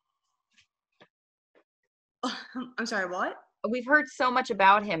 I'm sorry, what? We've heard so much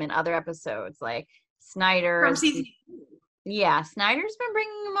about him in other episodes, like Snyder. From season 2. Yeah, Snyder's been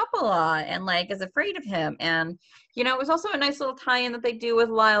bringing him up a lot and like is afraid of him. And it was also a nice little tie-in that they do with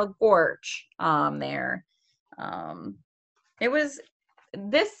Lyle Gorch there. It was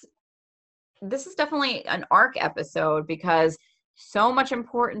this is definitely an arc episode because so much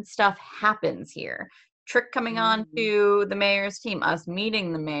important stuff happens here. Trick coming on to the mayor's team, us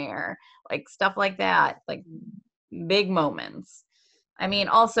meeting the mayor, like stuff like that, like big moments. I mean,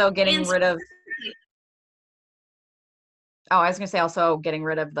 also getting rid of I was going to say also getting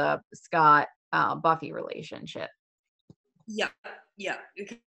rid of the Scott Buffy relationship. Yeah,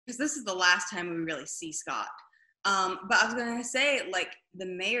 because this is the last time we really see Scott. But I was going to say, like, the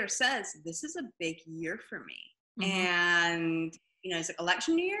mayor says, this is a big year for me. And, it's like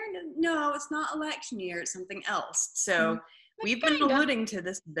election year? No, it's not election year. It's something else. So we've been alluding to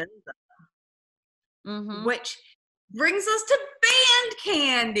this build-up, which brings us to band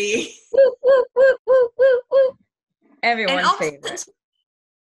candy. Woo, woo, woo, woo, woo, woo. Everyone's favorite.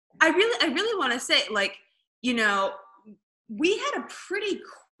 I really want to say, like, we had a pretty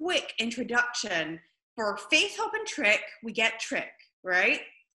quick introduction for Faith, Hope, and Trick. We get Trick, right?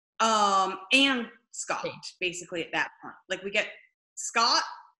 And Scott, basically, at that point. Like, we get Scott,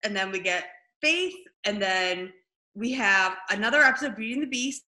 and then we get Faith, and then we have another episode of Beauty and the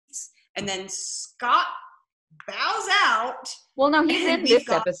Beast, and then Scott bows out. Well, no, he's in this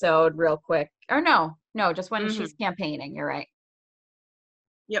episode real quick. Or no, just when she's campaigning. You're right.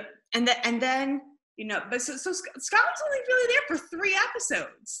 Yep. And then but so Scott was only really there for 3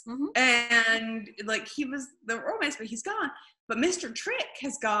 episodes. And like he was the romance, but he's gone. But Mr. Trick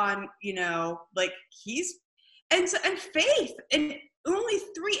has gone, like he's and Faith in only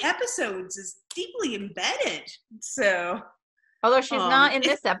 3 episodes is deeply embedded. So although she's not in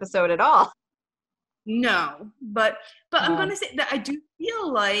this episode at all. No, but I'm gonna say that I do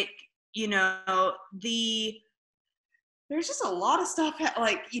feel like there's just a lot of stuff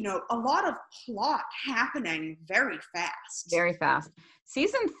like a lot of plot happening very fast.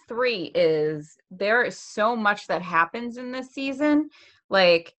 Season 3 there is so much that happens in this season.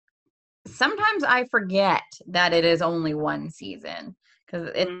 Like sometimes I forget that it is only one season because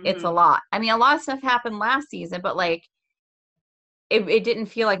it's a lot. I mean, a lot of stuff happened last season, but like it didn't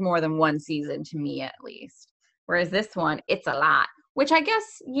feel like more than one season to me, at least. Whereas this one, it's a lot, which I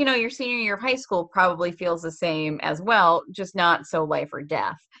guess, your senior year of high school probably feels the same as well, just not so life or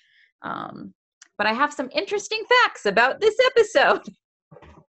death. But I have some interesting facts about this episode.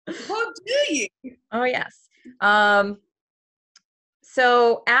 Oh, do you? Oh, yes.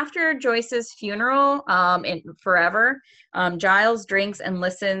 So after Joyce's funeral in Forever, Giles drinks and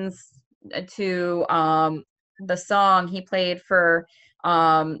listens to the song he played for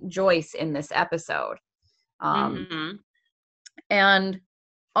Joyce in this episode. And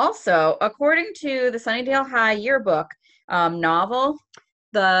also, according to the Sunnydale High yearbook novel,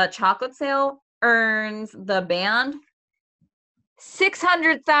 the chocolate sale earns the band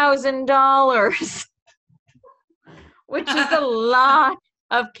 $600,000, which is a lot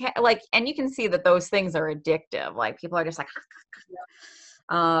of and you can see that those things are addictive. Like people are just like,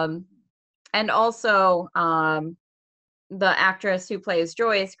 and also, the actress who plays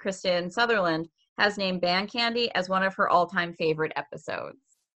Joyce, Kristen Sutherland, has named Band Candy as one of her all-time favorite episodes.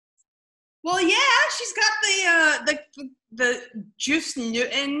 Well, yeah, she's got the Juice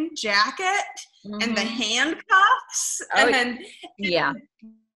Newton jacket and the handcuffs and the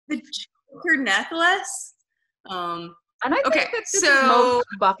Joker necklace. And I think that this is most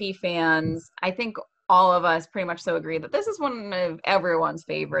Buffy fans, I think all of us pretty much so agree that this is one of everyone's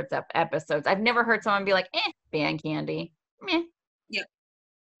favorites episodes. I've never heard someone be like, band candy. Meh. Yep.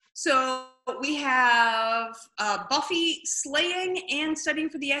 So we have Buffy slaying and studying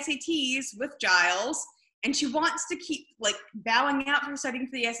for the SATs with Giles, and she wants to keep like bowing out for studying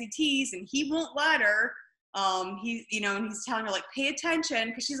for the SATs, and he won't let her. He's telling her like, pay attention,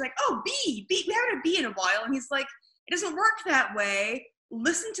 because she's like, oh, B, we haven't had a B in a while, and he's like, it doesn't work that way.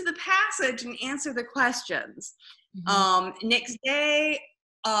 Listen to the passage and answer the questions. Next day,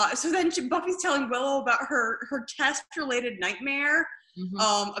 so then Buffy's telling Willow about her test-related nightmare,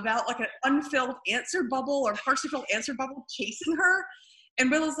 about like an unfilled answer bubble or partially filled answer bubble chasing her.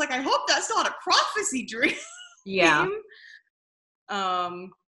 And Willow's like, I hope that's not a prophecy dream. Yeah.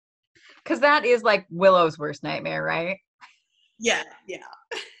 Because that is like Willow's worst nightmare, right? Yeah.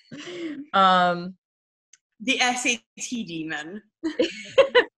 The SAT demon.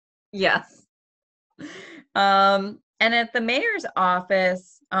 Yes. And at the mayor's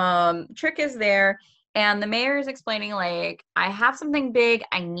office, Trick is there, and the mayor is explaining, like, I have something big.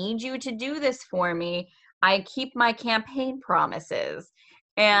 I need you to do this for me. I keep my campaign promises.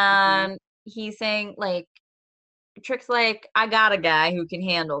 And he's saying, like, Trick's like, I got a guy who can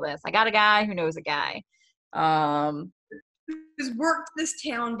handle this. I got a guy who knows a guy. Who's worked this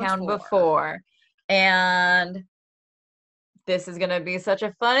town before. And this is going to be such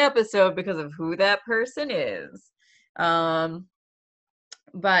a fun episode because of who that person is. But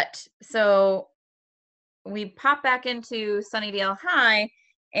so we pop back into Sunnydale High,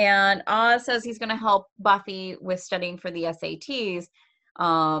 and Oz says he's going to help Buffy with studying for the SATs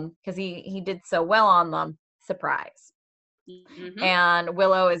because he did so well on them. Surprise. And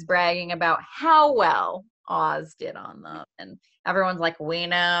Willow is bragging about how well Oz did on them, and everyone's like, we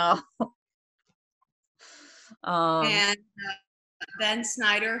know. And then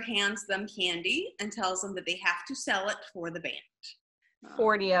Snyder hands them candy and tells them that they have to sell it for the band.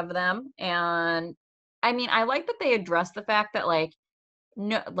 40 of them. And I mean, I like that they address the fact that like,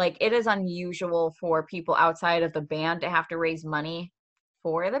 no, like it is unusual for people outside of the band to have to raise money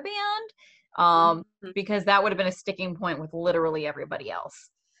for the band, because that would have been a sticking point with literally everybody else.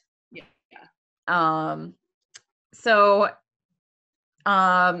 So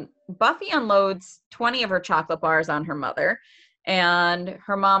Buffy unloads 20 of her chocolate bars on her mother, and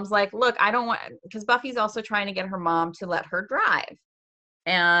her mom's like, look, I don't want, because Buffy's also trying to get her mom to let her drive.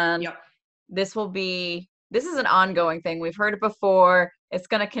 And this is an ongoing thing. We've heard it before. It's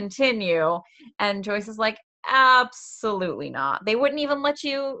going to continue. And Joyce is like, absolutely not. They wouldn't even let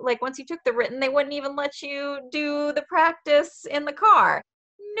you, like, once you took the written, they wouldn't even let you do the practice in the car.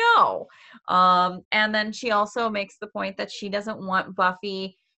 No. And then she also makes the point that she doesn't want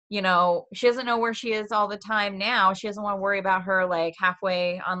Buffy, you know, she doesn't know where she is all the time now. She doesn't want to worry about her like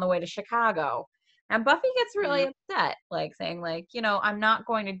halfway on the way to Chicago. And Buffy gets really upset, like saying like, you know, I'm not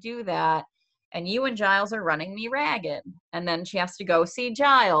going to do that. And you and Giles are running me ragged. And then she has to go see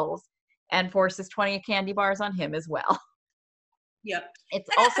Giles and forces 20 candy bars on him as well. Yep. It's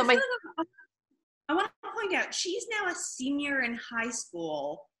also I want to point out, she's now a senior in high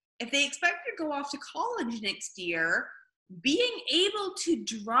school. If they expect her to go off to college next year, being able to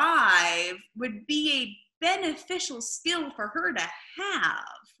drive would be a beneficial skill for her to have.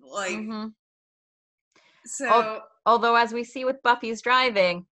 Like, so. Although, as we see with Buffy's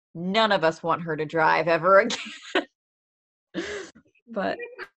driving, none of us want her to drive ever again. But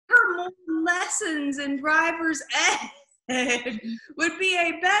her more lessons in driver's ed would be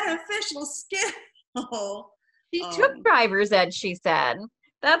a beneficial skill. She took driver's ed, she said.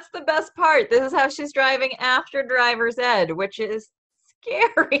 That's the best part. This is how she's driving after driver's ed, which is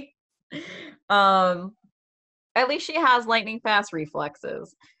scary. At least she has lightning fast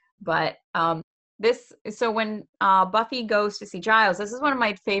reflexes. But so when Buffy goes to see Giles, this is one of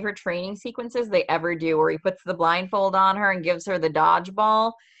my favorite training sequences they ever do, where he puts the blindfold on her and gives her the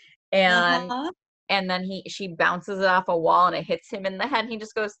dodgeball, and then she bounces it off a wall and it hits him in the head and he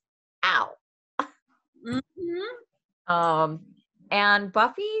just goes, ow. And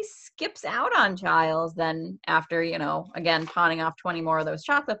Buffy skips out on Giles then after, you know, again, pawning off 20 more of those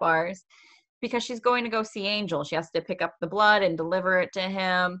chocolate bars, because she's going to go see Angel. She has to pick up the blood and deliver it to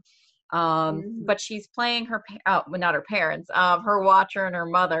him. But she's playing not her parents, her watcher and her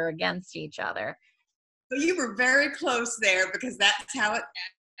mother against each other. So you were very close there, because that's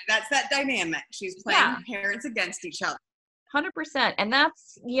that dynamic. She's playing parents against each other. 100%. And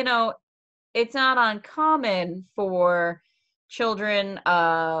that's, you know, it's not uncommon for children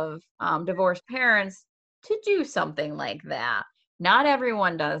of divorced parents to do something like that. Not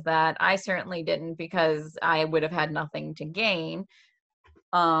everyone does that. I certainly didn't, because I would have had nothing to gain.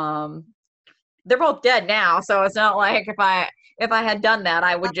 they're both dead now, so it's not like if I had done that,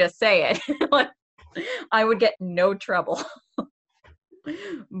 I would just say it. Like, I would get no trouble.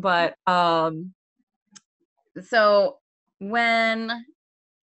 But so when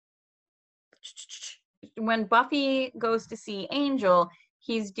Buffy goes to see Angel,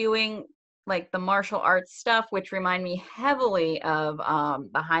 he's doing like the martial arts stuff, which remind me heavily of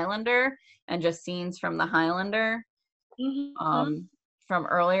the Highlander and just scenes from the Highlander from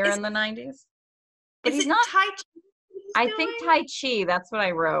earlier in the 90s. But he's not Tai Chi. I think Tai Chi, that's what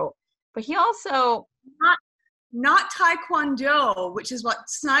I wrote. But he also not Taekwondo, which is what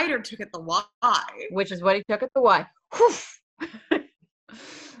Snyder took at the Y. Which is what he took at the Y.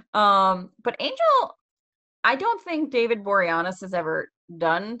 But Angel, I don't think David Boreanaz has ever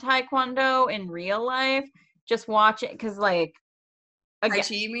done Taekwondo in real life. Just watch it, because like again, Tai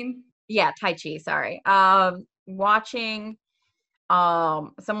Chi, you mean? Yeah, Tai Chi, sorry. Watching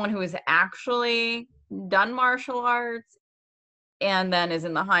someone who has actually done martial arts and then is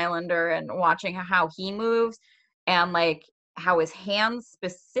in the Highlander, and watching how he moves and like how his hands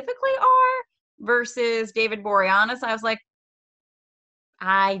specifically are versus David Boreanaz, I was like,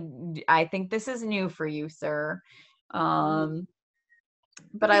 I think this is new for you, sir. But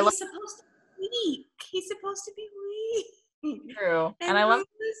he's supposed to be weak. He's supposed to be weak. True. And I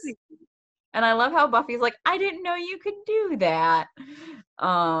love how Buffy's like, I didn't know you could do that.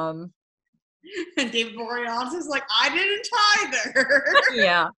 And David Boreanaz is like, I didn't either.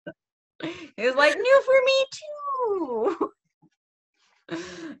 Yeah. He's like, new for me too.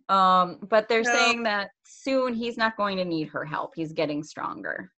 But they're saying that soon he's not going to need her help. He's getting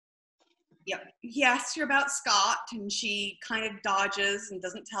stronger. Yep. He asks her about Scott, and she kind of dodges and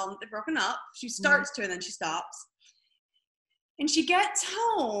doesn't tell him that they've broken up. She starts to, and then she stops. And she gets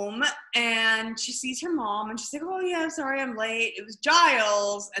home, and she sees her mom, and she's like, oh, yeah, sorry, I'm late. It was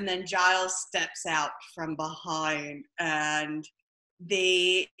Giles. And then Giles steps out from behind, and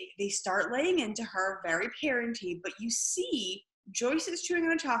they start laying into her, very parenty. But you see Joyce is chewing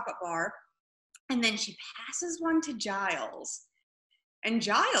on a chocolate bar, and then she passes one to Giles. And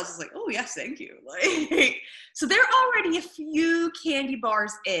Giles is like, oh, yes, thank you. Like, so they're already a few candy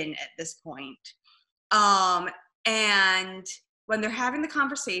bars in at this point. And when they're having the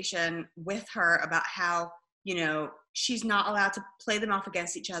conversation with her about how, you know, she's not allowed to play them off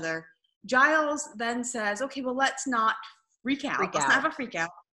against each other, Giles then says, okay, well, let's not freak out. Let's not have a freak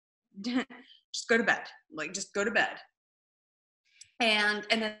out. Just go to bed. Like, just go to bed. And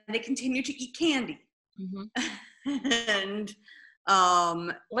then they continue to eat candy. And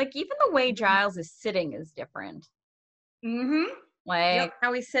like, even the way Giles is sitting is different. Like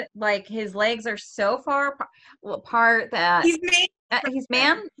how he sit, like his legs are so far apart that he's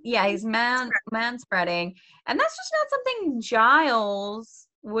man spreading, and that's just not something Giles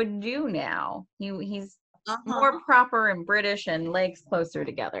would do now. He's more proper and British, and legs closer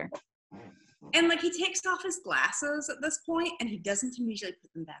together. And like, he takes off his glasses at this point, and he doesn't immediately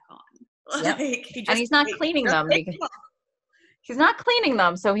put them back on. Yep. Like, and he's not cleaning them because he's not cleaning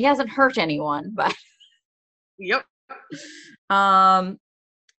them, so he hasn't hurt anyone. But yep. And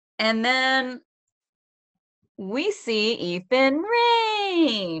then we see Ethan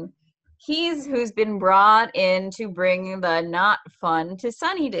Rayne. Who's been brought in to bring the not fun to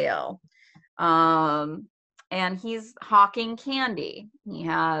Sunnydale. And he's hawking candy. He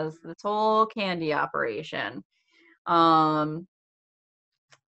has this whole candy operation.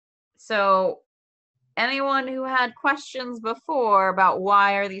 So anyone who had questions before about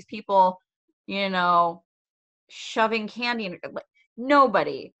why are these people, you know, shoving candy in,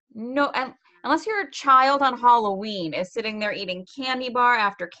 nobody, unless you're a child on Halloween, is sitting there eating candy bar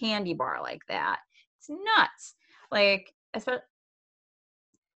after candy bar like that. It's nuts. Like, especially,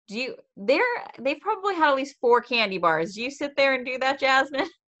 they've probably had at least 4 candy bars. Do you sit there and do that, Jasmine?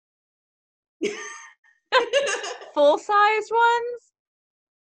 Full-sized ones?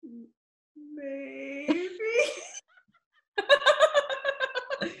 Maybe.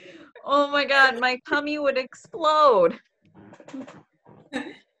 Oh my God, my tummy would explode.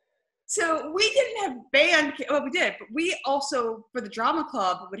 So we didn't have band, well, we did, but we also, for the drama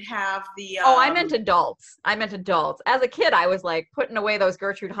club, would have the... Oh, I meant adults. As a kid, I was like putting away those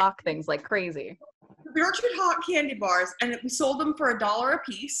Gertrude Hawk things like crazy. Gertrude Hawk candy bars, and we sold them for $1 a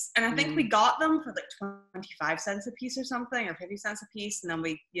piece, and I think we got them for like 25 cents a piece or something, or 50 cents a piece, and then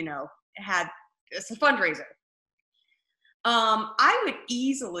we, you know, it's a fundraiser. I would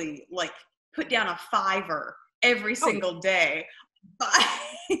easily like put down a $5 every single day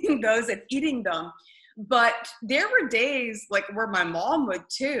buying those and eating them. But there were days like where my mom would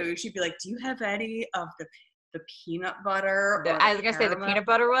too. She'd be like, do you have any of the peanut butter? I was going to say the peanut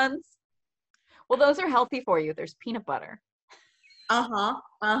butter ones. Well, those are healthy for you. There's peanut butter. I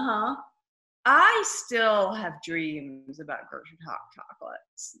still have dreams about grocery hot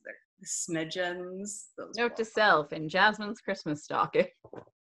chocolates. They're the smidgens. Note to self in Jasmine's Christmas stocking.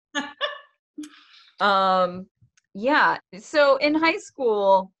 Yeah. So in high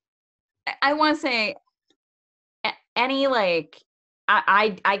school, I want to say any like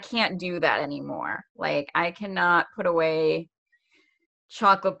I can't do that anymore. Like I cannot put away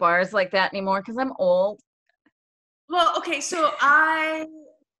chocolate bars like that anymore because I'm old. Well, okay, so I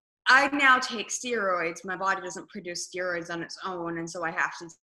now take steroids. My body doesn't produce steroids on its own, and so I have to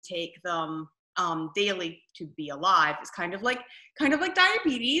take them daily to be alive. It's kind of like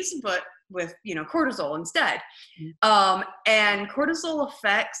diabetes, but with cortisol instead. And cortisol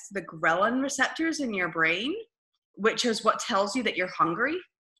affects the ghrelin receptors in your brain, which is what tells you that you're hungry,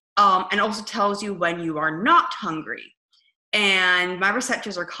 and also tells you when you are not hungry. And my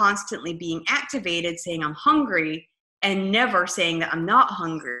receptors are constantly being activated, saying I'm hungry, and never saying that I'm not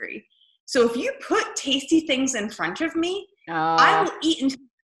hungry. So if you put tasty things in front of me, I will eat until my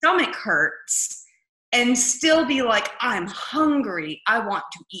stomach hurts and still be like, I'm hungry. I want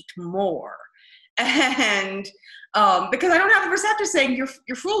to eat more. And because I don't have the receptor saying you're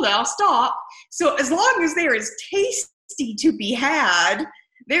full now, stop. So as long as there is tasty to be had,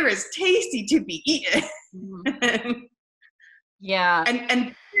 there is tasty to be eaten. Mm-hmm. Yeah. And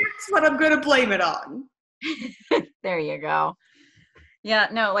that's what I'm going to blame it on. There you go. Yeah,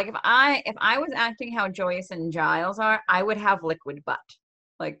 no, like if I was acting how Joyce and Giles are, I would have liquid butt.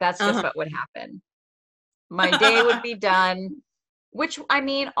 Like that's just what would happen. My day would be done, which I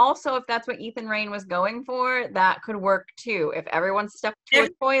mean, also if that's what Ethan Rain was going for, that could work too. If everyone's stuck to a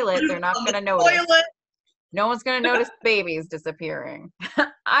toilet, they're not going to notice. No one's going to notice babies disappearing.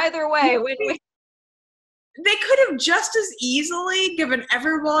 Either way, they could have just as easily given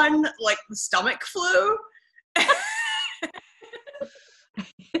everyone like the stomach flu.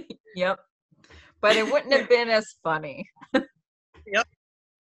 Yep. But it wouldn't have been as funny. Yep.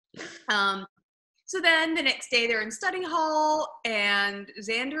 So then the next day they're in study hall, and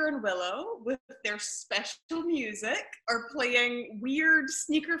Xander and Willow, with their special music, are playing weird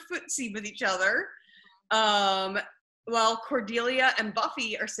sneaker footsie with each other, while Cordelia and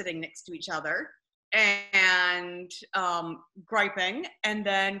Buffy are sitting next to each other and griping. And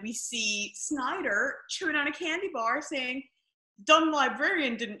then we see Snyder chewing on a candy bar saying, dumb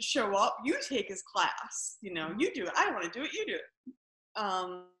librarian didn't show up, you take his class, you do it, I don't want to do it, you do it.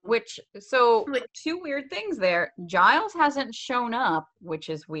 Two weird things there. Giles hasn't shown up, which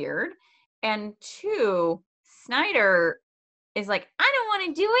is weird, and two, Snyder is like, I don't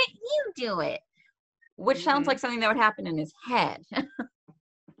want to do it, you do it, which sounds like something that would happen in his head.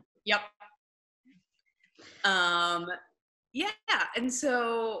 Yep. Yeah, and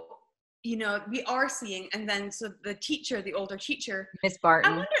so we are seeing, and then so the older teacher, Miss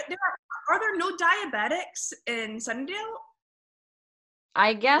Barton. I wonder, are there no diabetics in Sunnydale?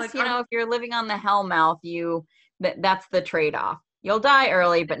 I guess, if you're living on the Hellmouth, that's the trade-off. You'll die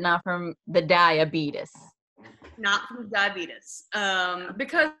early, but not from the diabetes. Not from diabetes.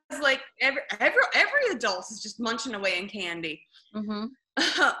 Because like every adult is just munching away in candy. Mm-hmm.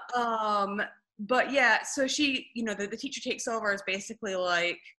 But yeah, so she, the teacher takes over as basically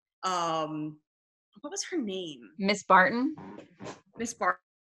like, what was her name? Miss Barton. Miss Barton.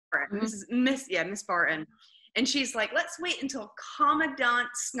 Mm-hmm. Miss Barton. And she's like, let's wait until Commandant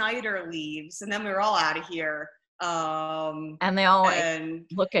Snyder leaves, and then we're all out of here. And they all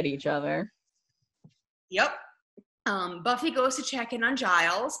look at each other. Yep. Buffy goes to check in on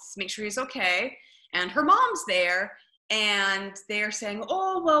Giles to make sure he's okay, and her mom's there, and they're saying,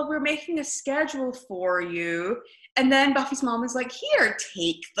 oh, well, we're making a schedule for you. And then Buffy's mom is like, here,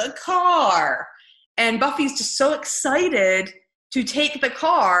 take the car. And Buffy's just so excited to take the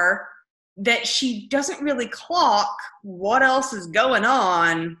car that she doesn't really clock what else is going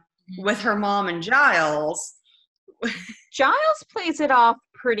on with her mom and Giles. Giles plays it off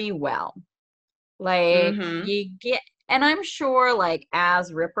pretty well. Like, you get, and I'm sure, like,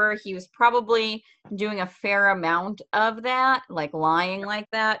 as Ripper, he was probably doing a fair amount of that, like, lying like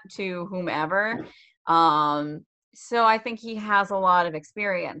that to whomever. So I think he has a lot of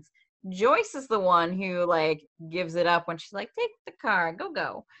experience. Joyce is the one who, like, gives it up when she's like, take the car,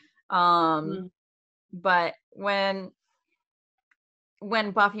 go. But when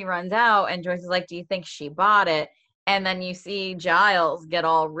Buffy runs out and Joyce is like, do you think she bought it? And then you see Giles get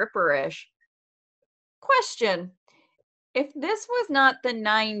all Ripperish. Question: if this was not the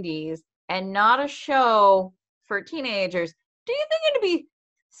 90s and not a show for teenagers, do you think it'd be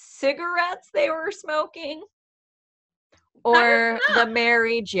cigarettes they were smoking? Or the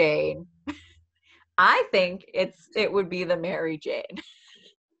Mary Jane? I think it would be the Mary Jane.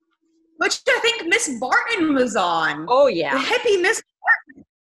 Which I think Miss Barton was on. Oh yeah. The hippie Miss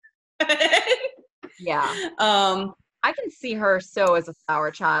Barton. Yeah. I can see her so as a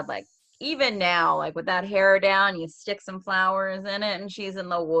flower child, like even now, like with that hair down, you stick some flowers in it and she's in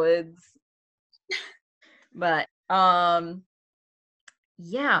the woods. But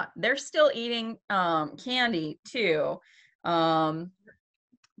yeah, they're still eating candy too. But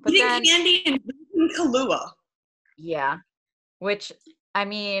eating then candy and drinking Kahlua. Yeah. Which, I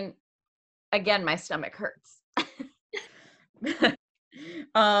mean, again, my stomach hurts.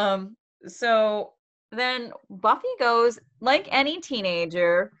 So then Buffy goes, like any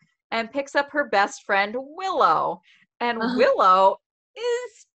teenager, and picks up her best friend, Willow. And Willow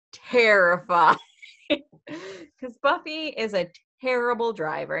is terrified. Because Buffy is a terrible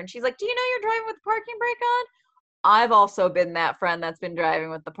driver. And she's like, do you know you're driving with the parking brake on? I've also been that friend that's been driving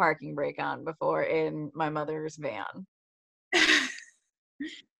with the parking brake on before in my mother's van.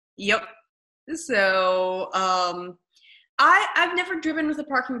 Yep. So, I've never driven with a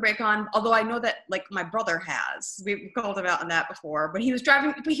parking brake on, although I know that like my brother has. We've called him out on that before, but he was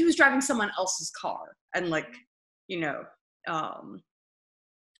driving someone else's car, and like, you know,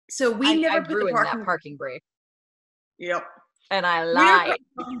 so we never put the parking brake. Yep. And I lied.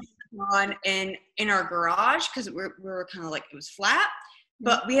 On in our garage because we were kind of like, it was flat,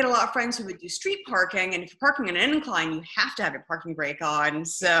 but we had a lot of friends who would do street parking, and if you're parking on an incline, you have to have your parking brake on.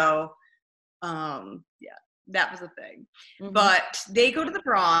 So, yeah. That was the thing. But they go to the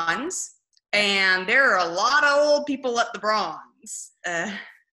Bronze, and there are a lot of old people at the Bronze.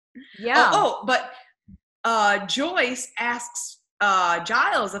 Yeah. But Joyce asks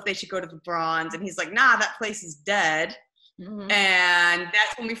Giles if they should go to the Bronze, and he's like, nah, that place is dead. And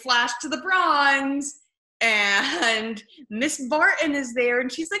that's when we flash to the Bronze, and Miss Barton is there,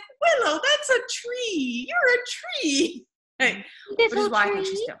 and she's like, Willow, that's a tree. You're a tree. Hey, which is why I think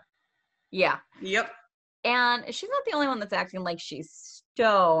she's stoned. Yeah. Yep. And she's not the only one that's acting like she's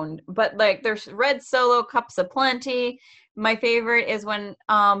stoned, but like there's red Solo cups aplenty. My favorite is when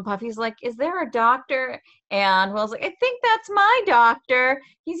Buffy's like, is there a doctor? And Will's like, I think that's my doctor.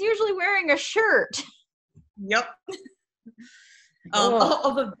 He's usually wearing a shirt. Yep.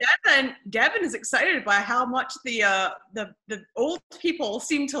 Although Devin is excited by how much the old people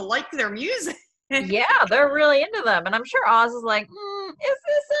seem to like their music. Yeah, they're really into them. And I'm sure Oz is like, is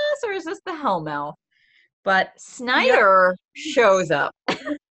this us or is this the Hellmouth? But Snyder shows up.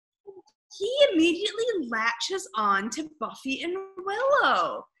 He immediately latches on to Buffy and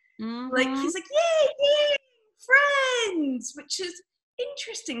Willow. Like, he's like, yay, friends, which is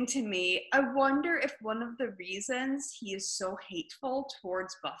interesting to me. I wonder if one of the reasons he is so hateful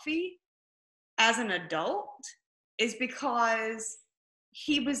towards Buffy as an adult is because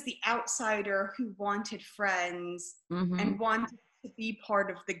he was the outsider who wanted friends and wanted to be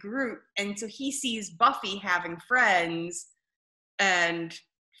part of the group, and so he sees Buffy having friends and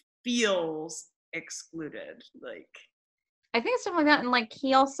feels excluded. Like, I think it's something like that, and like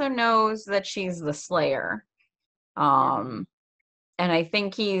he also knows that she's the Slayer, and I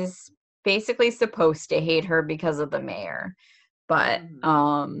think he's basically supposed to hate her because of the mayor, but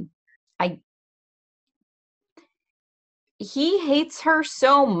he hates her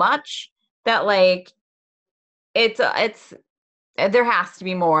so much that like it's there has to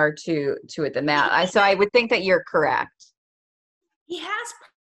be more to it than that. So I would think that you're correct. He has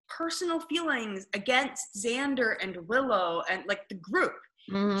personal feelings against Xander and Willow and like the group.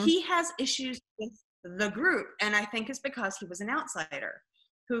 He has issues with the group, and I think it's because he was an outsider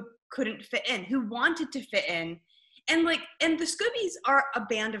who couldn't fit in, who wanted to fit in, and the Scoobies are a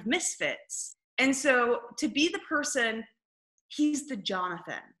band of misfits, and so to be the person, he's the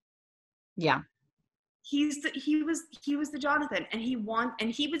Jonathan. Yeah. He was the Jonathan, and he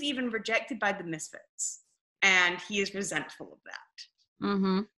was even rejected by the misfits, and he is resentful of that.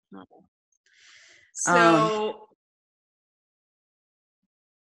 So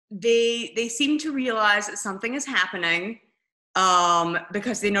they seem to realize that something is happening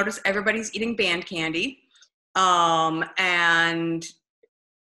because they notice everybody's eating band candy, and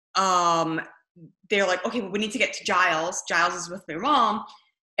they're like, okay, well, we need to get to Giles. Giles is with their mom.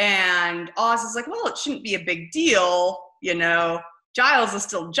 And Oz is like, well, it shouldn't be a big deal, you know. Giles is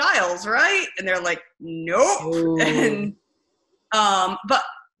still Giles, right? And they're like, nope. Ooh. And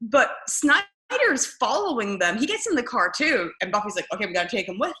but Snyder's following them. He gets in the car too, and Buffy's like, okay, we gotta take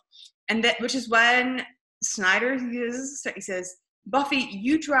him with. And that, which is when Snyder he says, Buffy,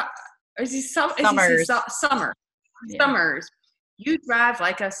 you drive. Or is he Summers? Summers, you drive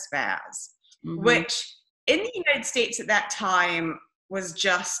like a spaz. Which in the United States at that time was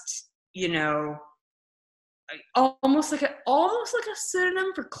just, you know, almost like a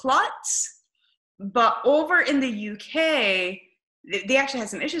pseudonym for klutz. But over in the UK, they actually had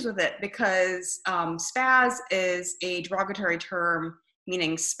some issues with it because spaz is a derogatory term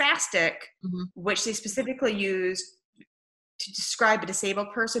meaning spastic, which they specifically use to describe a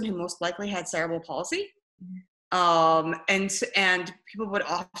disabled person who most likely had cerebral palsy. And people would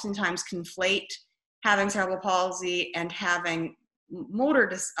oftentimes conflate having cerebral palsy and having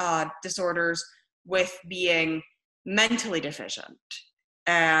motor disorders with being mentally deficient.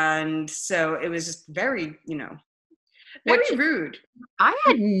 And so it was just very, very rude. I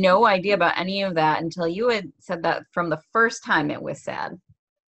had no idea about any of that until you had said that from the first time it was said.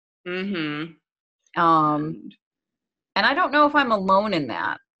 Mm-hmm. And I don't know if I'm alone in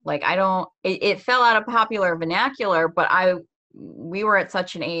that. Like, it fell out of popular vernacular, but we were at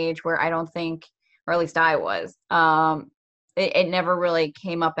such an age where I don't think, or at least I was, it never really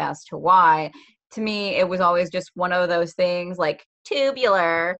came up as to why. To me, it was always just one of those things like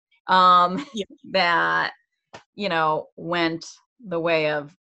tubular, that, went the way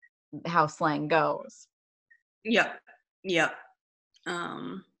of how slang goes. Yep. This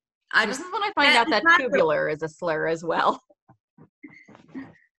is when I find out that tubular is a slur as well.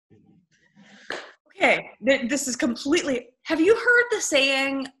 Okay, this is completely. Have you heard the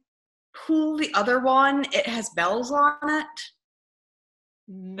saying, "Pull the other one, it has bells on it"?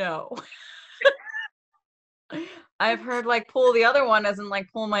 No. I've heard like pull the other one as in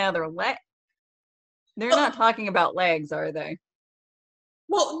like pull my other leg. They're not talking about legs, are they?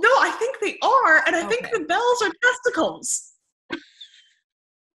 Well, no, I think they are, and I think the bells are testicles.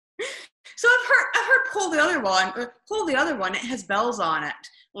 So I've heard pull the other one, it has bells on it.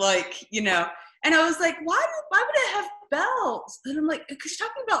 Like, and I was like, why would it have bells? And I'm like, because you're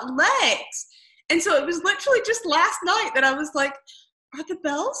talking about legs. And so it was literally just last night that I was like, are the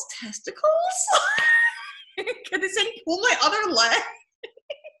bells testicles? Can it say pull my other leg?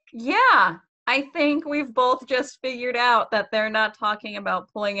 Yeah, I think we've both just figured out that they're not talking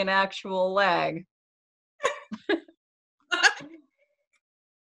about pulling an actual leg.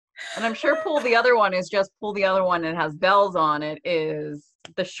 And I'm sure pull the other one is just pull the other one and has bells on it is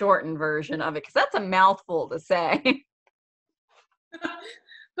the shortened version of it, because that's a mouthful to say.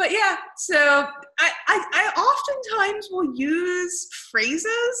 But yeah, so I oftentimes will use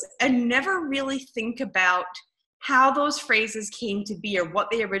phrases and never really think about how those phrases came to be or what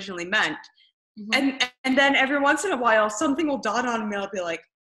they originally meant. And then every once in a while, something will dawn on me. I'll be like,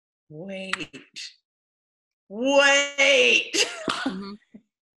 wait.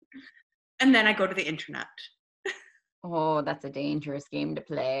 And then I go to the internet. Oh, that's a dangerous game to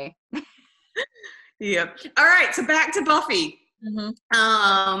play. Yep. All right, so back to Buffy.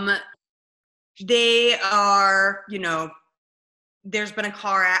 They are, there's been a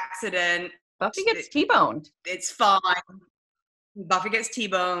car accident. Buffy gets T-boned. It's fine. Buffy gets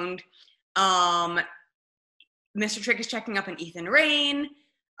T-boned. Mr. Trick is checking up on Ethan Rain.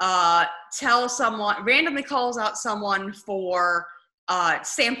 Randomly calls out someone for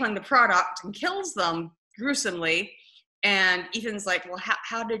sampling the product and kills them gruesomely. And Ethan's like, well,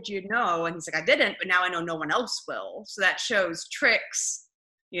 how did you know? And he's like, I didn't, but now I know no one else will. So that shows Trick's,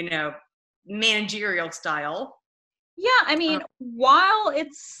 managerial style. Yeah, I mean, while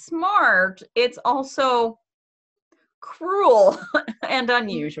it's smart, it's also cruel and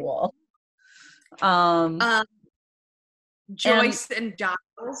unusual. Joyce and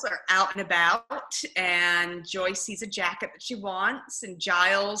Giles are out and about, and Joyce sees a jacket that she wants, and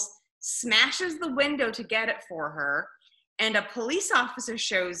Giles smashes the window to get it for her. And a police officer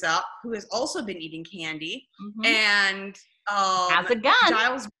shows up who has also been eating candy, and has a gun.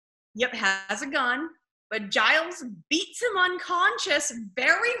 Giles, has a gun, but Giles beats him unconscious,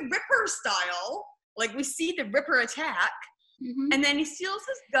 very Ripper style. Like we see the Ripper attack, and then he steals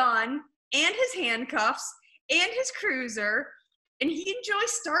his gun and his handcuffs and his cruiser, and he and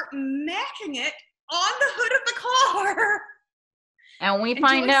Joyce start macking it on the hood of the car. And we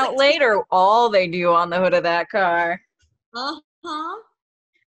find out later all they do on the hood of that car.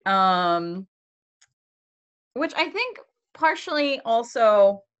 Which I think partially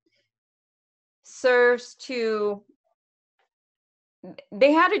also serves to,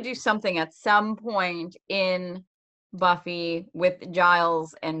 they had to do something at some point in Buffy with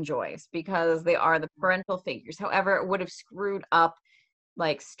Giles and Joyce because they are the parental figures. However, it would have screwed up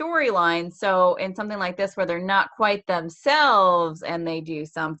like storylines. So in something like this where they're not quite themselves and they do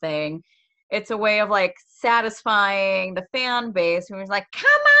something, it's a way of like satisfying the fan base who's like, come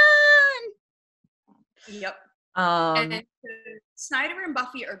on. Yep. And Snyder and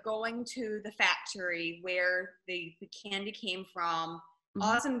Buffy are going to the factory where the candy came from Mm-hmm.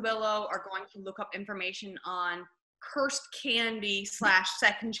 Oz and Willow are going to look up information on cursed candy /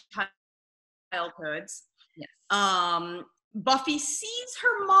 second childhoods. Yes. Buffy sees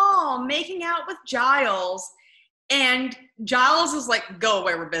her mom making out with Giles, and Giles is like, "Go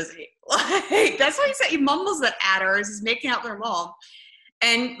away, we're busy." Like, that's why he said he mumbles that at her as he's making out with her mom,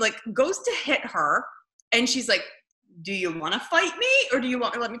 and like goes to hit her, and she's like, "Do you want to fight me, or do you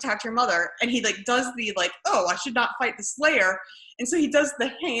want to let me talk to your mother?" And he like does the like, "Oh, I should not fight the Slayer," and so he does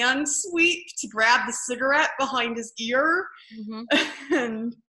the hand sweep to grab the cigarette behind his ear,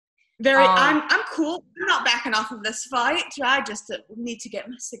 and. I'm cool. I'm not backing off of this fight. I just need to get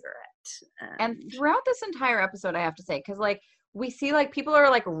my cigarette. And throughout this entire episode, I have to say, because like we see like people are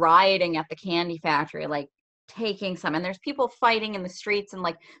like rioting at the candy factory, like taking some, and there's people fighting in the streets, and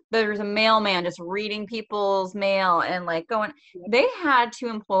like there's a mailman just reading people's mail and like going. They had to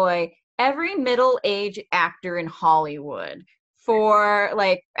employ every middle-aged actor in Hollywood for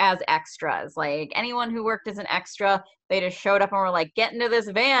like as extras. Like anyone who worked as an extra, they just showed up and were like, "Get into this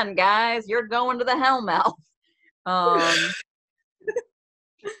van, guys, you're going to the Hellmouth."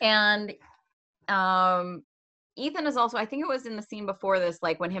 And Ethan is also, I think it was in the scene before this,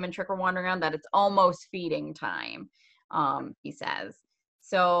 like when him and Trick were wandering around, that it's almost feeding time, he says.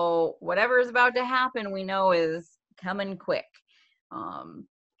 So whatever is about to happen, we know is coming quick.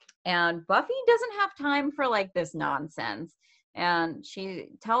 And Buffy doesn't have time for like this nonsense. And she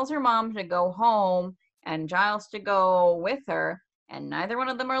tells her mom to go home and Giles to go with her. And neither one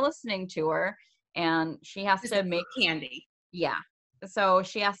of them are listening to her. And she has to make candy. Yeah. So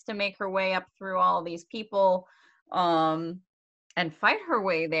she has to make her way up through all these people and fight her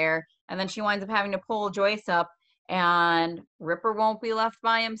way there. And then she winds up having to pull Joyce up, and Ripper won't be left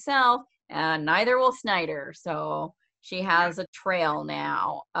by himself, and neither will Snyder. So she has a trail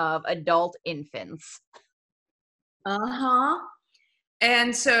now of adult infants.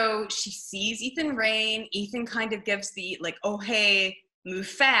 And so she sees Ethan Rain. Ethan kind of gives the like, "Oh, hey, move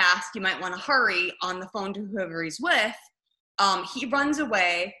fast. You might want to hurry," on the phone to whoever he's with. He runs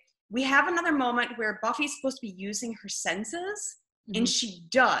away. We have another moment where Buffy's supposed to be using her senses, and she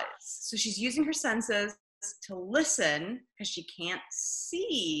does. So she's using her senses to listen because she can't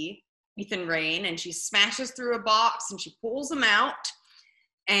see Ethan Rain, and she smashes through a box and she pulls him out.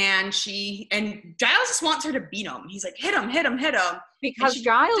 And Giles just wants her to beat him. He's like, "Hit him, hit him, hit him." Because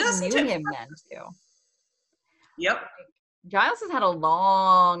Giles knew him then too. Yep. Giles has had a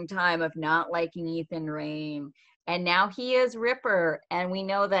long time of not liking Ethan Rain. And now he is Ripper. And we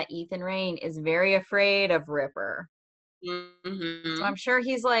know that Ethan Rain is very afraid of Ripper. So I'm sure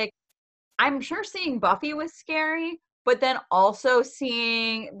he's like, I'm sure seeing Buffy was scary. But then also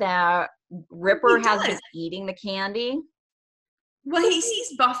seeing that Ripper has been eating the candy. When he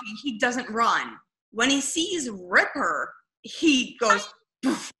sees Buffy, he doesn't run. When he sees Ripper, he goes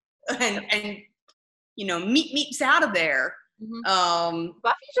poof, and meeps out of there.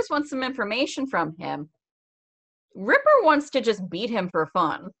 Buffy just wants some information from him. Ripper wants to just beat him for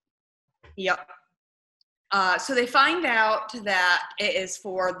fun. Yep. So they find out that it is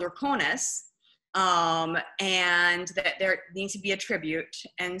for Grossness, and that there needs to be a tribute.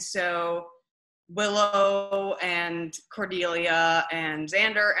 And so Willow and Cordelia and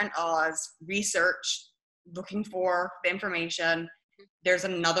Xander and Oz research, looking for the information. There's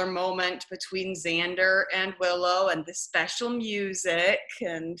another moment between Xander and Willow and the special music,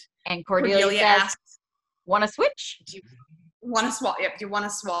 and Cordelia asks, "Want to switch? Do you want to swap?" Yep. Do you want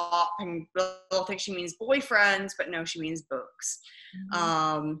to swap? And Willow thinks she means boyfriends, but no, she means books.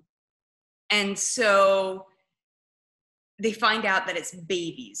 And so they find out that it's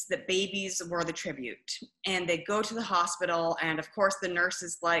babies, that babies were the tribute. And they go to the hospital, and of course the nurse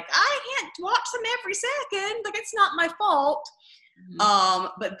is like, "I can't watch them every second. Like, it's not my fault."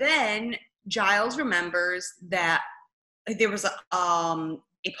 But then Giles remembers that there was a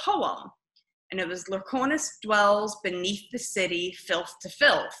poem, and it was "Grossness dwells beneath the city, filth to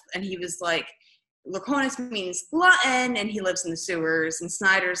filth." And he was like, Grossness means glutton, and he lives in the sewers. And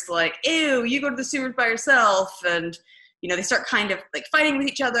Snyder's like, "Ew, you go to the sewers by yourself." And they start kind of like fighting with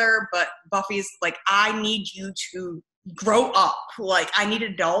each other, but Buffy's like, "I need you to grow up. Like, I need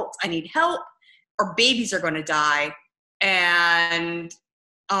adults. I need help, or babies are going to die." And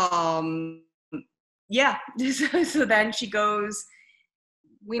yeah. So then she goes.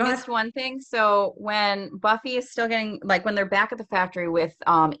 We missed one thing. So when Buffy is still getting, like, when they're back at the factory with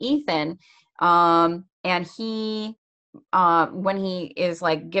Ethan, and he, when he is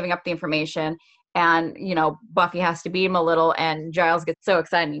like giving up the information, and Buffy has to beat him a little, and Giles gets so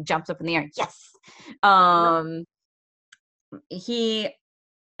excited and he jumps up in the air. Yes.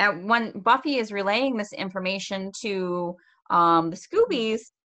 When Buffy is relaying this information to the Scoobies,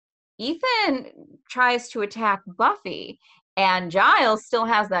 Ethan tries to attack Buffy, and Giles still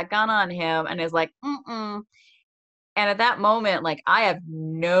has that gun on him and is like, mm-mm. And at that moment, like, I have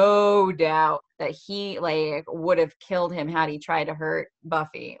no doubt that he, like, would have killed him had he tried to hurt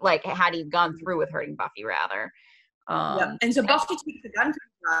Buffy. Like, had he gone through with hurting Buffy, rather. Yep. And so Buffy takes the gun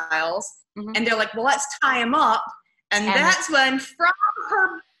from Giles, Mhm. and they're like, well, let's tie him up. And that's when, from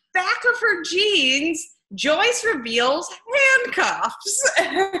her back of her jeans, Joyce reveals handcuffs.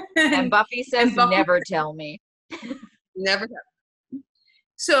 And Buffy says, never tell me. Never tell.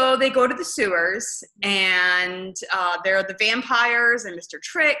 So they go to the sewers, and there are the vampires and Mr.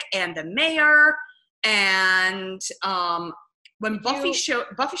 Trick and the mayor. And when Buffy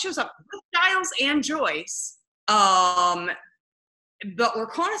shows up with Giles and Joyce, but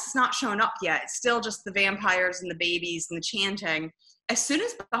Lorconis is not shown up yet. It's still just the vampires and the babies and the chanting. As soon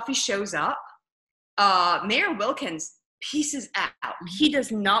as Buffy shows up, Mayor Wilkins pieces out. He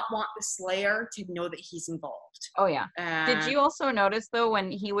does not want the Slayer to know that he's involved. Oh, yeah. Did you also notice, though,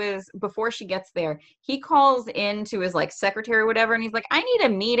 when before she gets there, he calls in to his, like, secretary or whatever, and he's like, I need a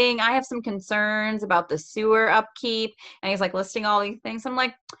meeting. I have some concerns about the sewer upkeep. And he's, like, listing all these things. I'm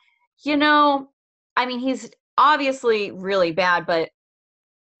like, I mean, he's obviously really bad, but,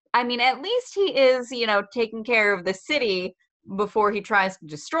 I mean, at least he is, taking care of the city before he tries to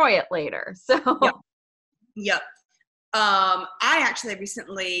destroy it later. So. Yep. I actually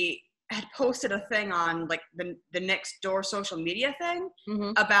recently had posted a thing on like the next door social media thing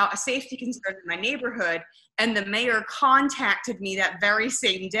about a safety concern in my neighborhood, and the mayor contacted me that very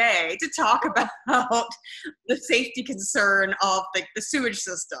same day to talk about the safety concern of like the sewage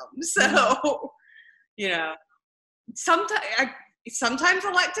system. So, sometimes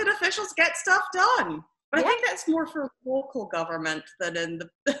elected officials get stuff done, but I think that's more for local government than in the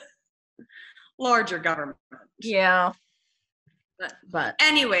larger government. Yeah. But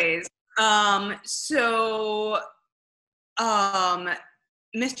anyways, Mr.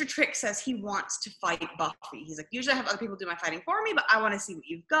 Trick says he wants to fight Buffy. He's like, usually I have other people do my fighting for me, but I want to see what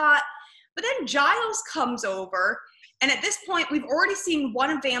you've got. But then Giles comes over, and at this point, we've already seen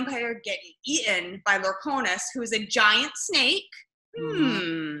one vampire getting eaten by Lorconis, who is a giant snake.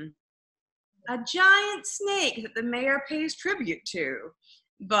 A giant snake that the mayor pays tribute to.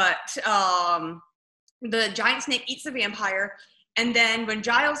 But the giant snake eats the vampire, and then when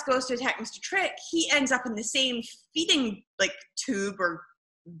Giles goes to attack Mr. Trick, he ends up in the same feeding like tube or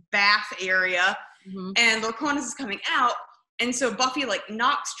bath area, and Lorconis is coming out, and so Buffy like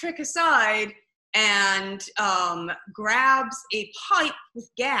knocks Trick aside and grabs a pipe with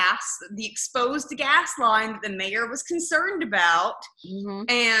gas, the exposed gas line that the mayor was concerned about,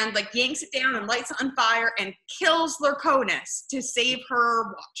 and like yanks it down and lights it on fire and kills Lorconis to save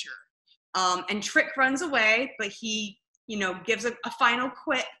her watcher. And Trick runs away, but he, gives a final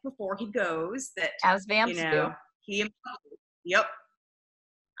quip before he goes that, as vamps do. Yep.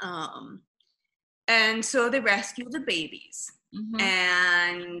 And so they rescue the babies,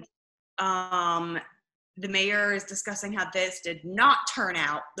 and the mayor is discussing how this did not turn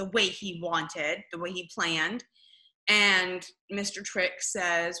out the way he wanted, the way he planned. And Mr. Trick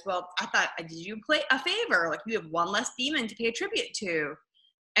says, well, I thought I did you play a favor. Like, you have one less demon to pay a tribute to.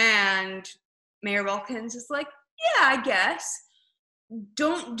 And Mayor Wilkins is like, yeah, I guess.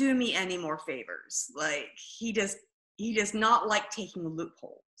 Don't do me any more favors. Like, he does not like taking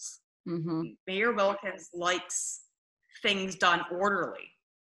loopholes. Mayor Wilkins likes things done orderly.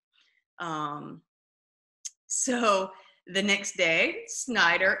 So the next day,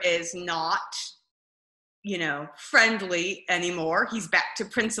 Snyder is not, friendly anymore. He's back to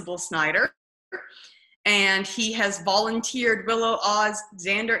Principal Snyder. And he has volunteered Willow, Oz,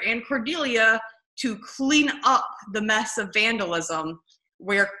 Xander, and Cordelia to clean up the mess of vandalism,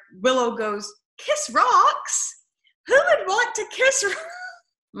 where Willow goes, kiss rocks? Who would want to kiss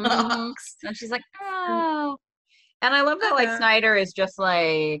rocks? And she's like, oh. And I love that, like, Snyder is just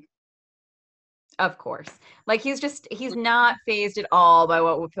like, of course. Like, he's not fazed at all by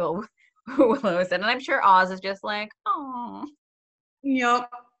what Willow said. And I'm sure Oz is just like, oh. Yep.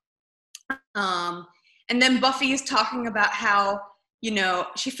 And then Buffy is talking about how,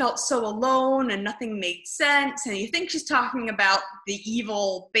 she felt so alone and nothing made sense. And you think she's talking about the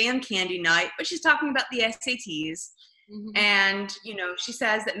evil band candy night, but she's talking about the SATs. And, she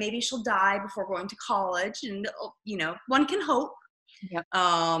says that maybe she'll die before going to college. And, one can hope. Yep.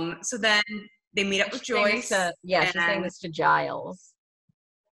 So then they meet up with Joyce. She's saying this to Giles.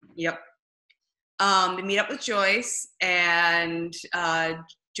 Yep. They meet up with Joyce, and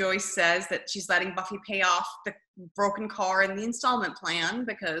Joyce says that she's letting Buffy pay off the broken car in the installment plan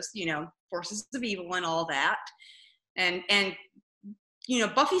because, forces of evil and all that. And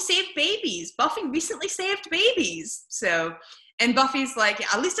Buffy saved babies. Buffy recently saved babies. So, and Buffy's like,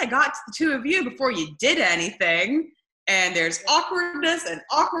 at least I got to the two of you before you did anything. And there's awkwardness and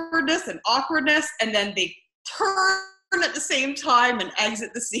awkwardness and awkwardness, and then they turn at the same time and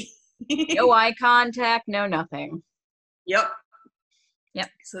exit the scene. No eye contact, no nothing. Yep.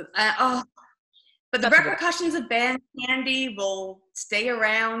 So, but the That's repercussions of ban candy will stay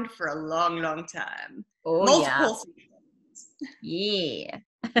around for a long, long time. Oh, Multiple yeah.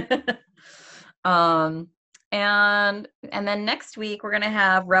 And then next week we're gonna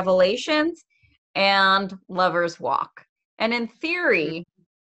have Revelations and Lover's Walk. And in theory,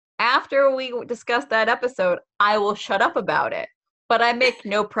 after we discuss that episode, I will shut up about it. But I make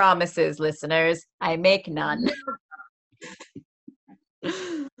no promises, listeners. I make none.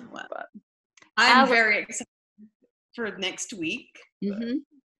 I'm very excited for next week. Mm-hmm.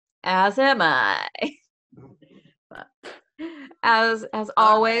 As am I. But as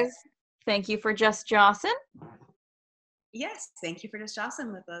always, thank you for Just Jossin. Yes, thank you for just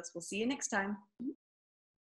Jossin with us. We'll see you next time.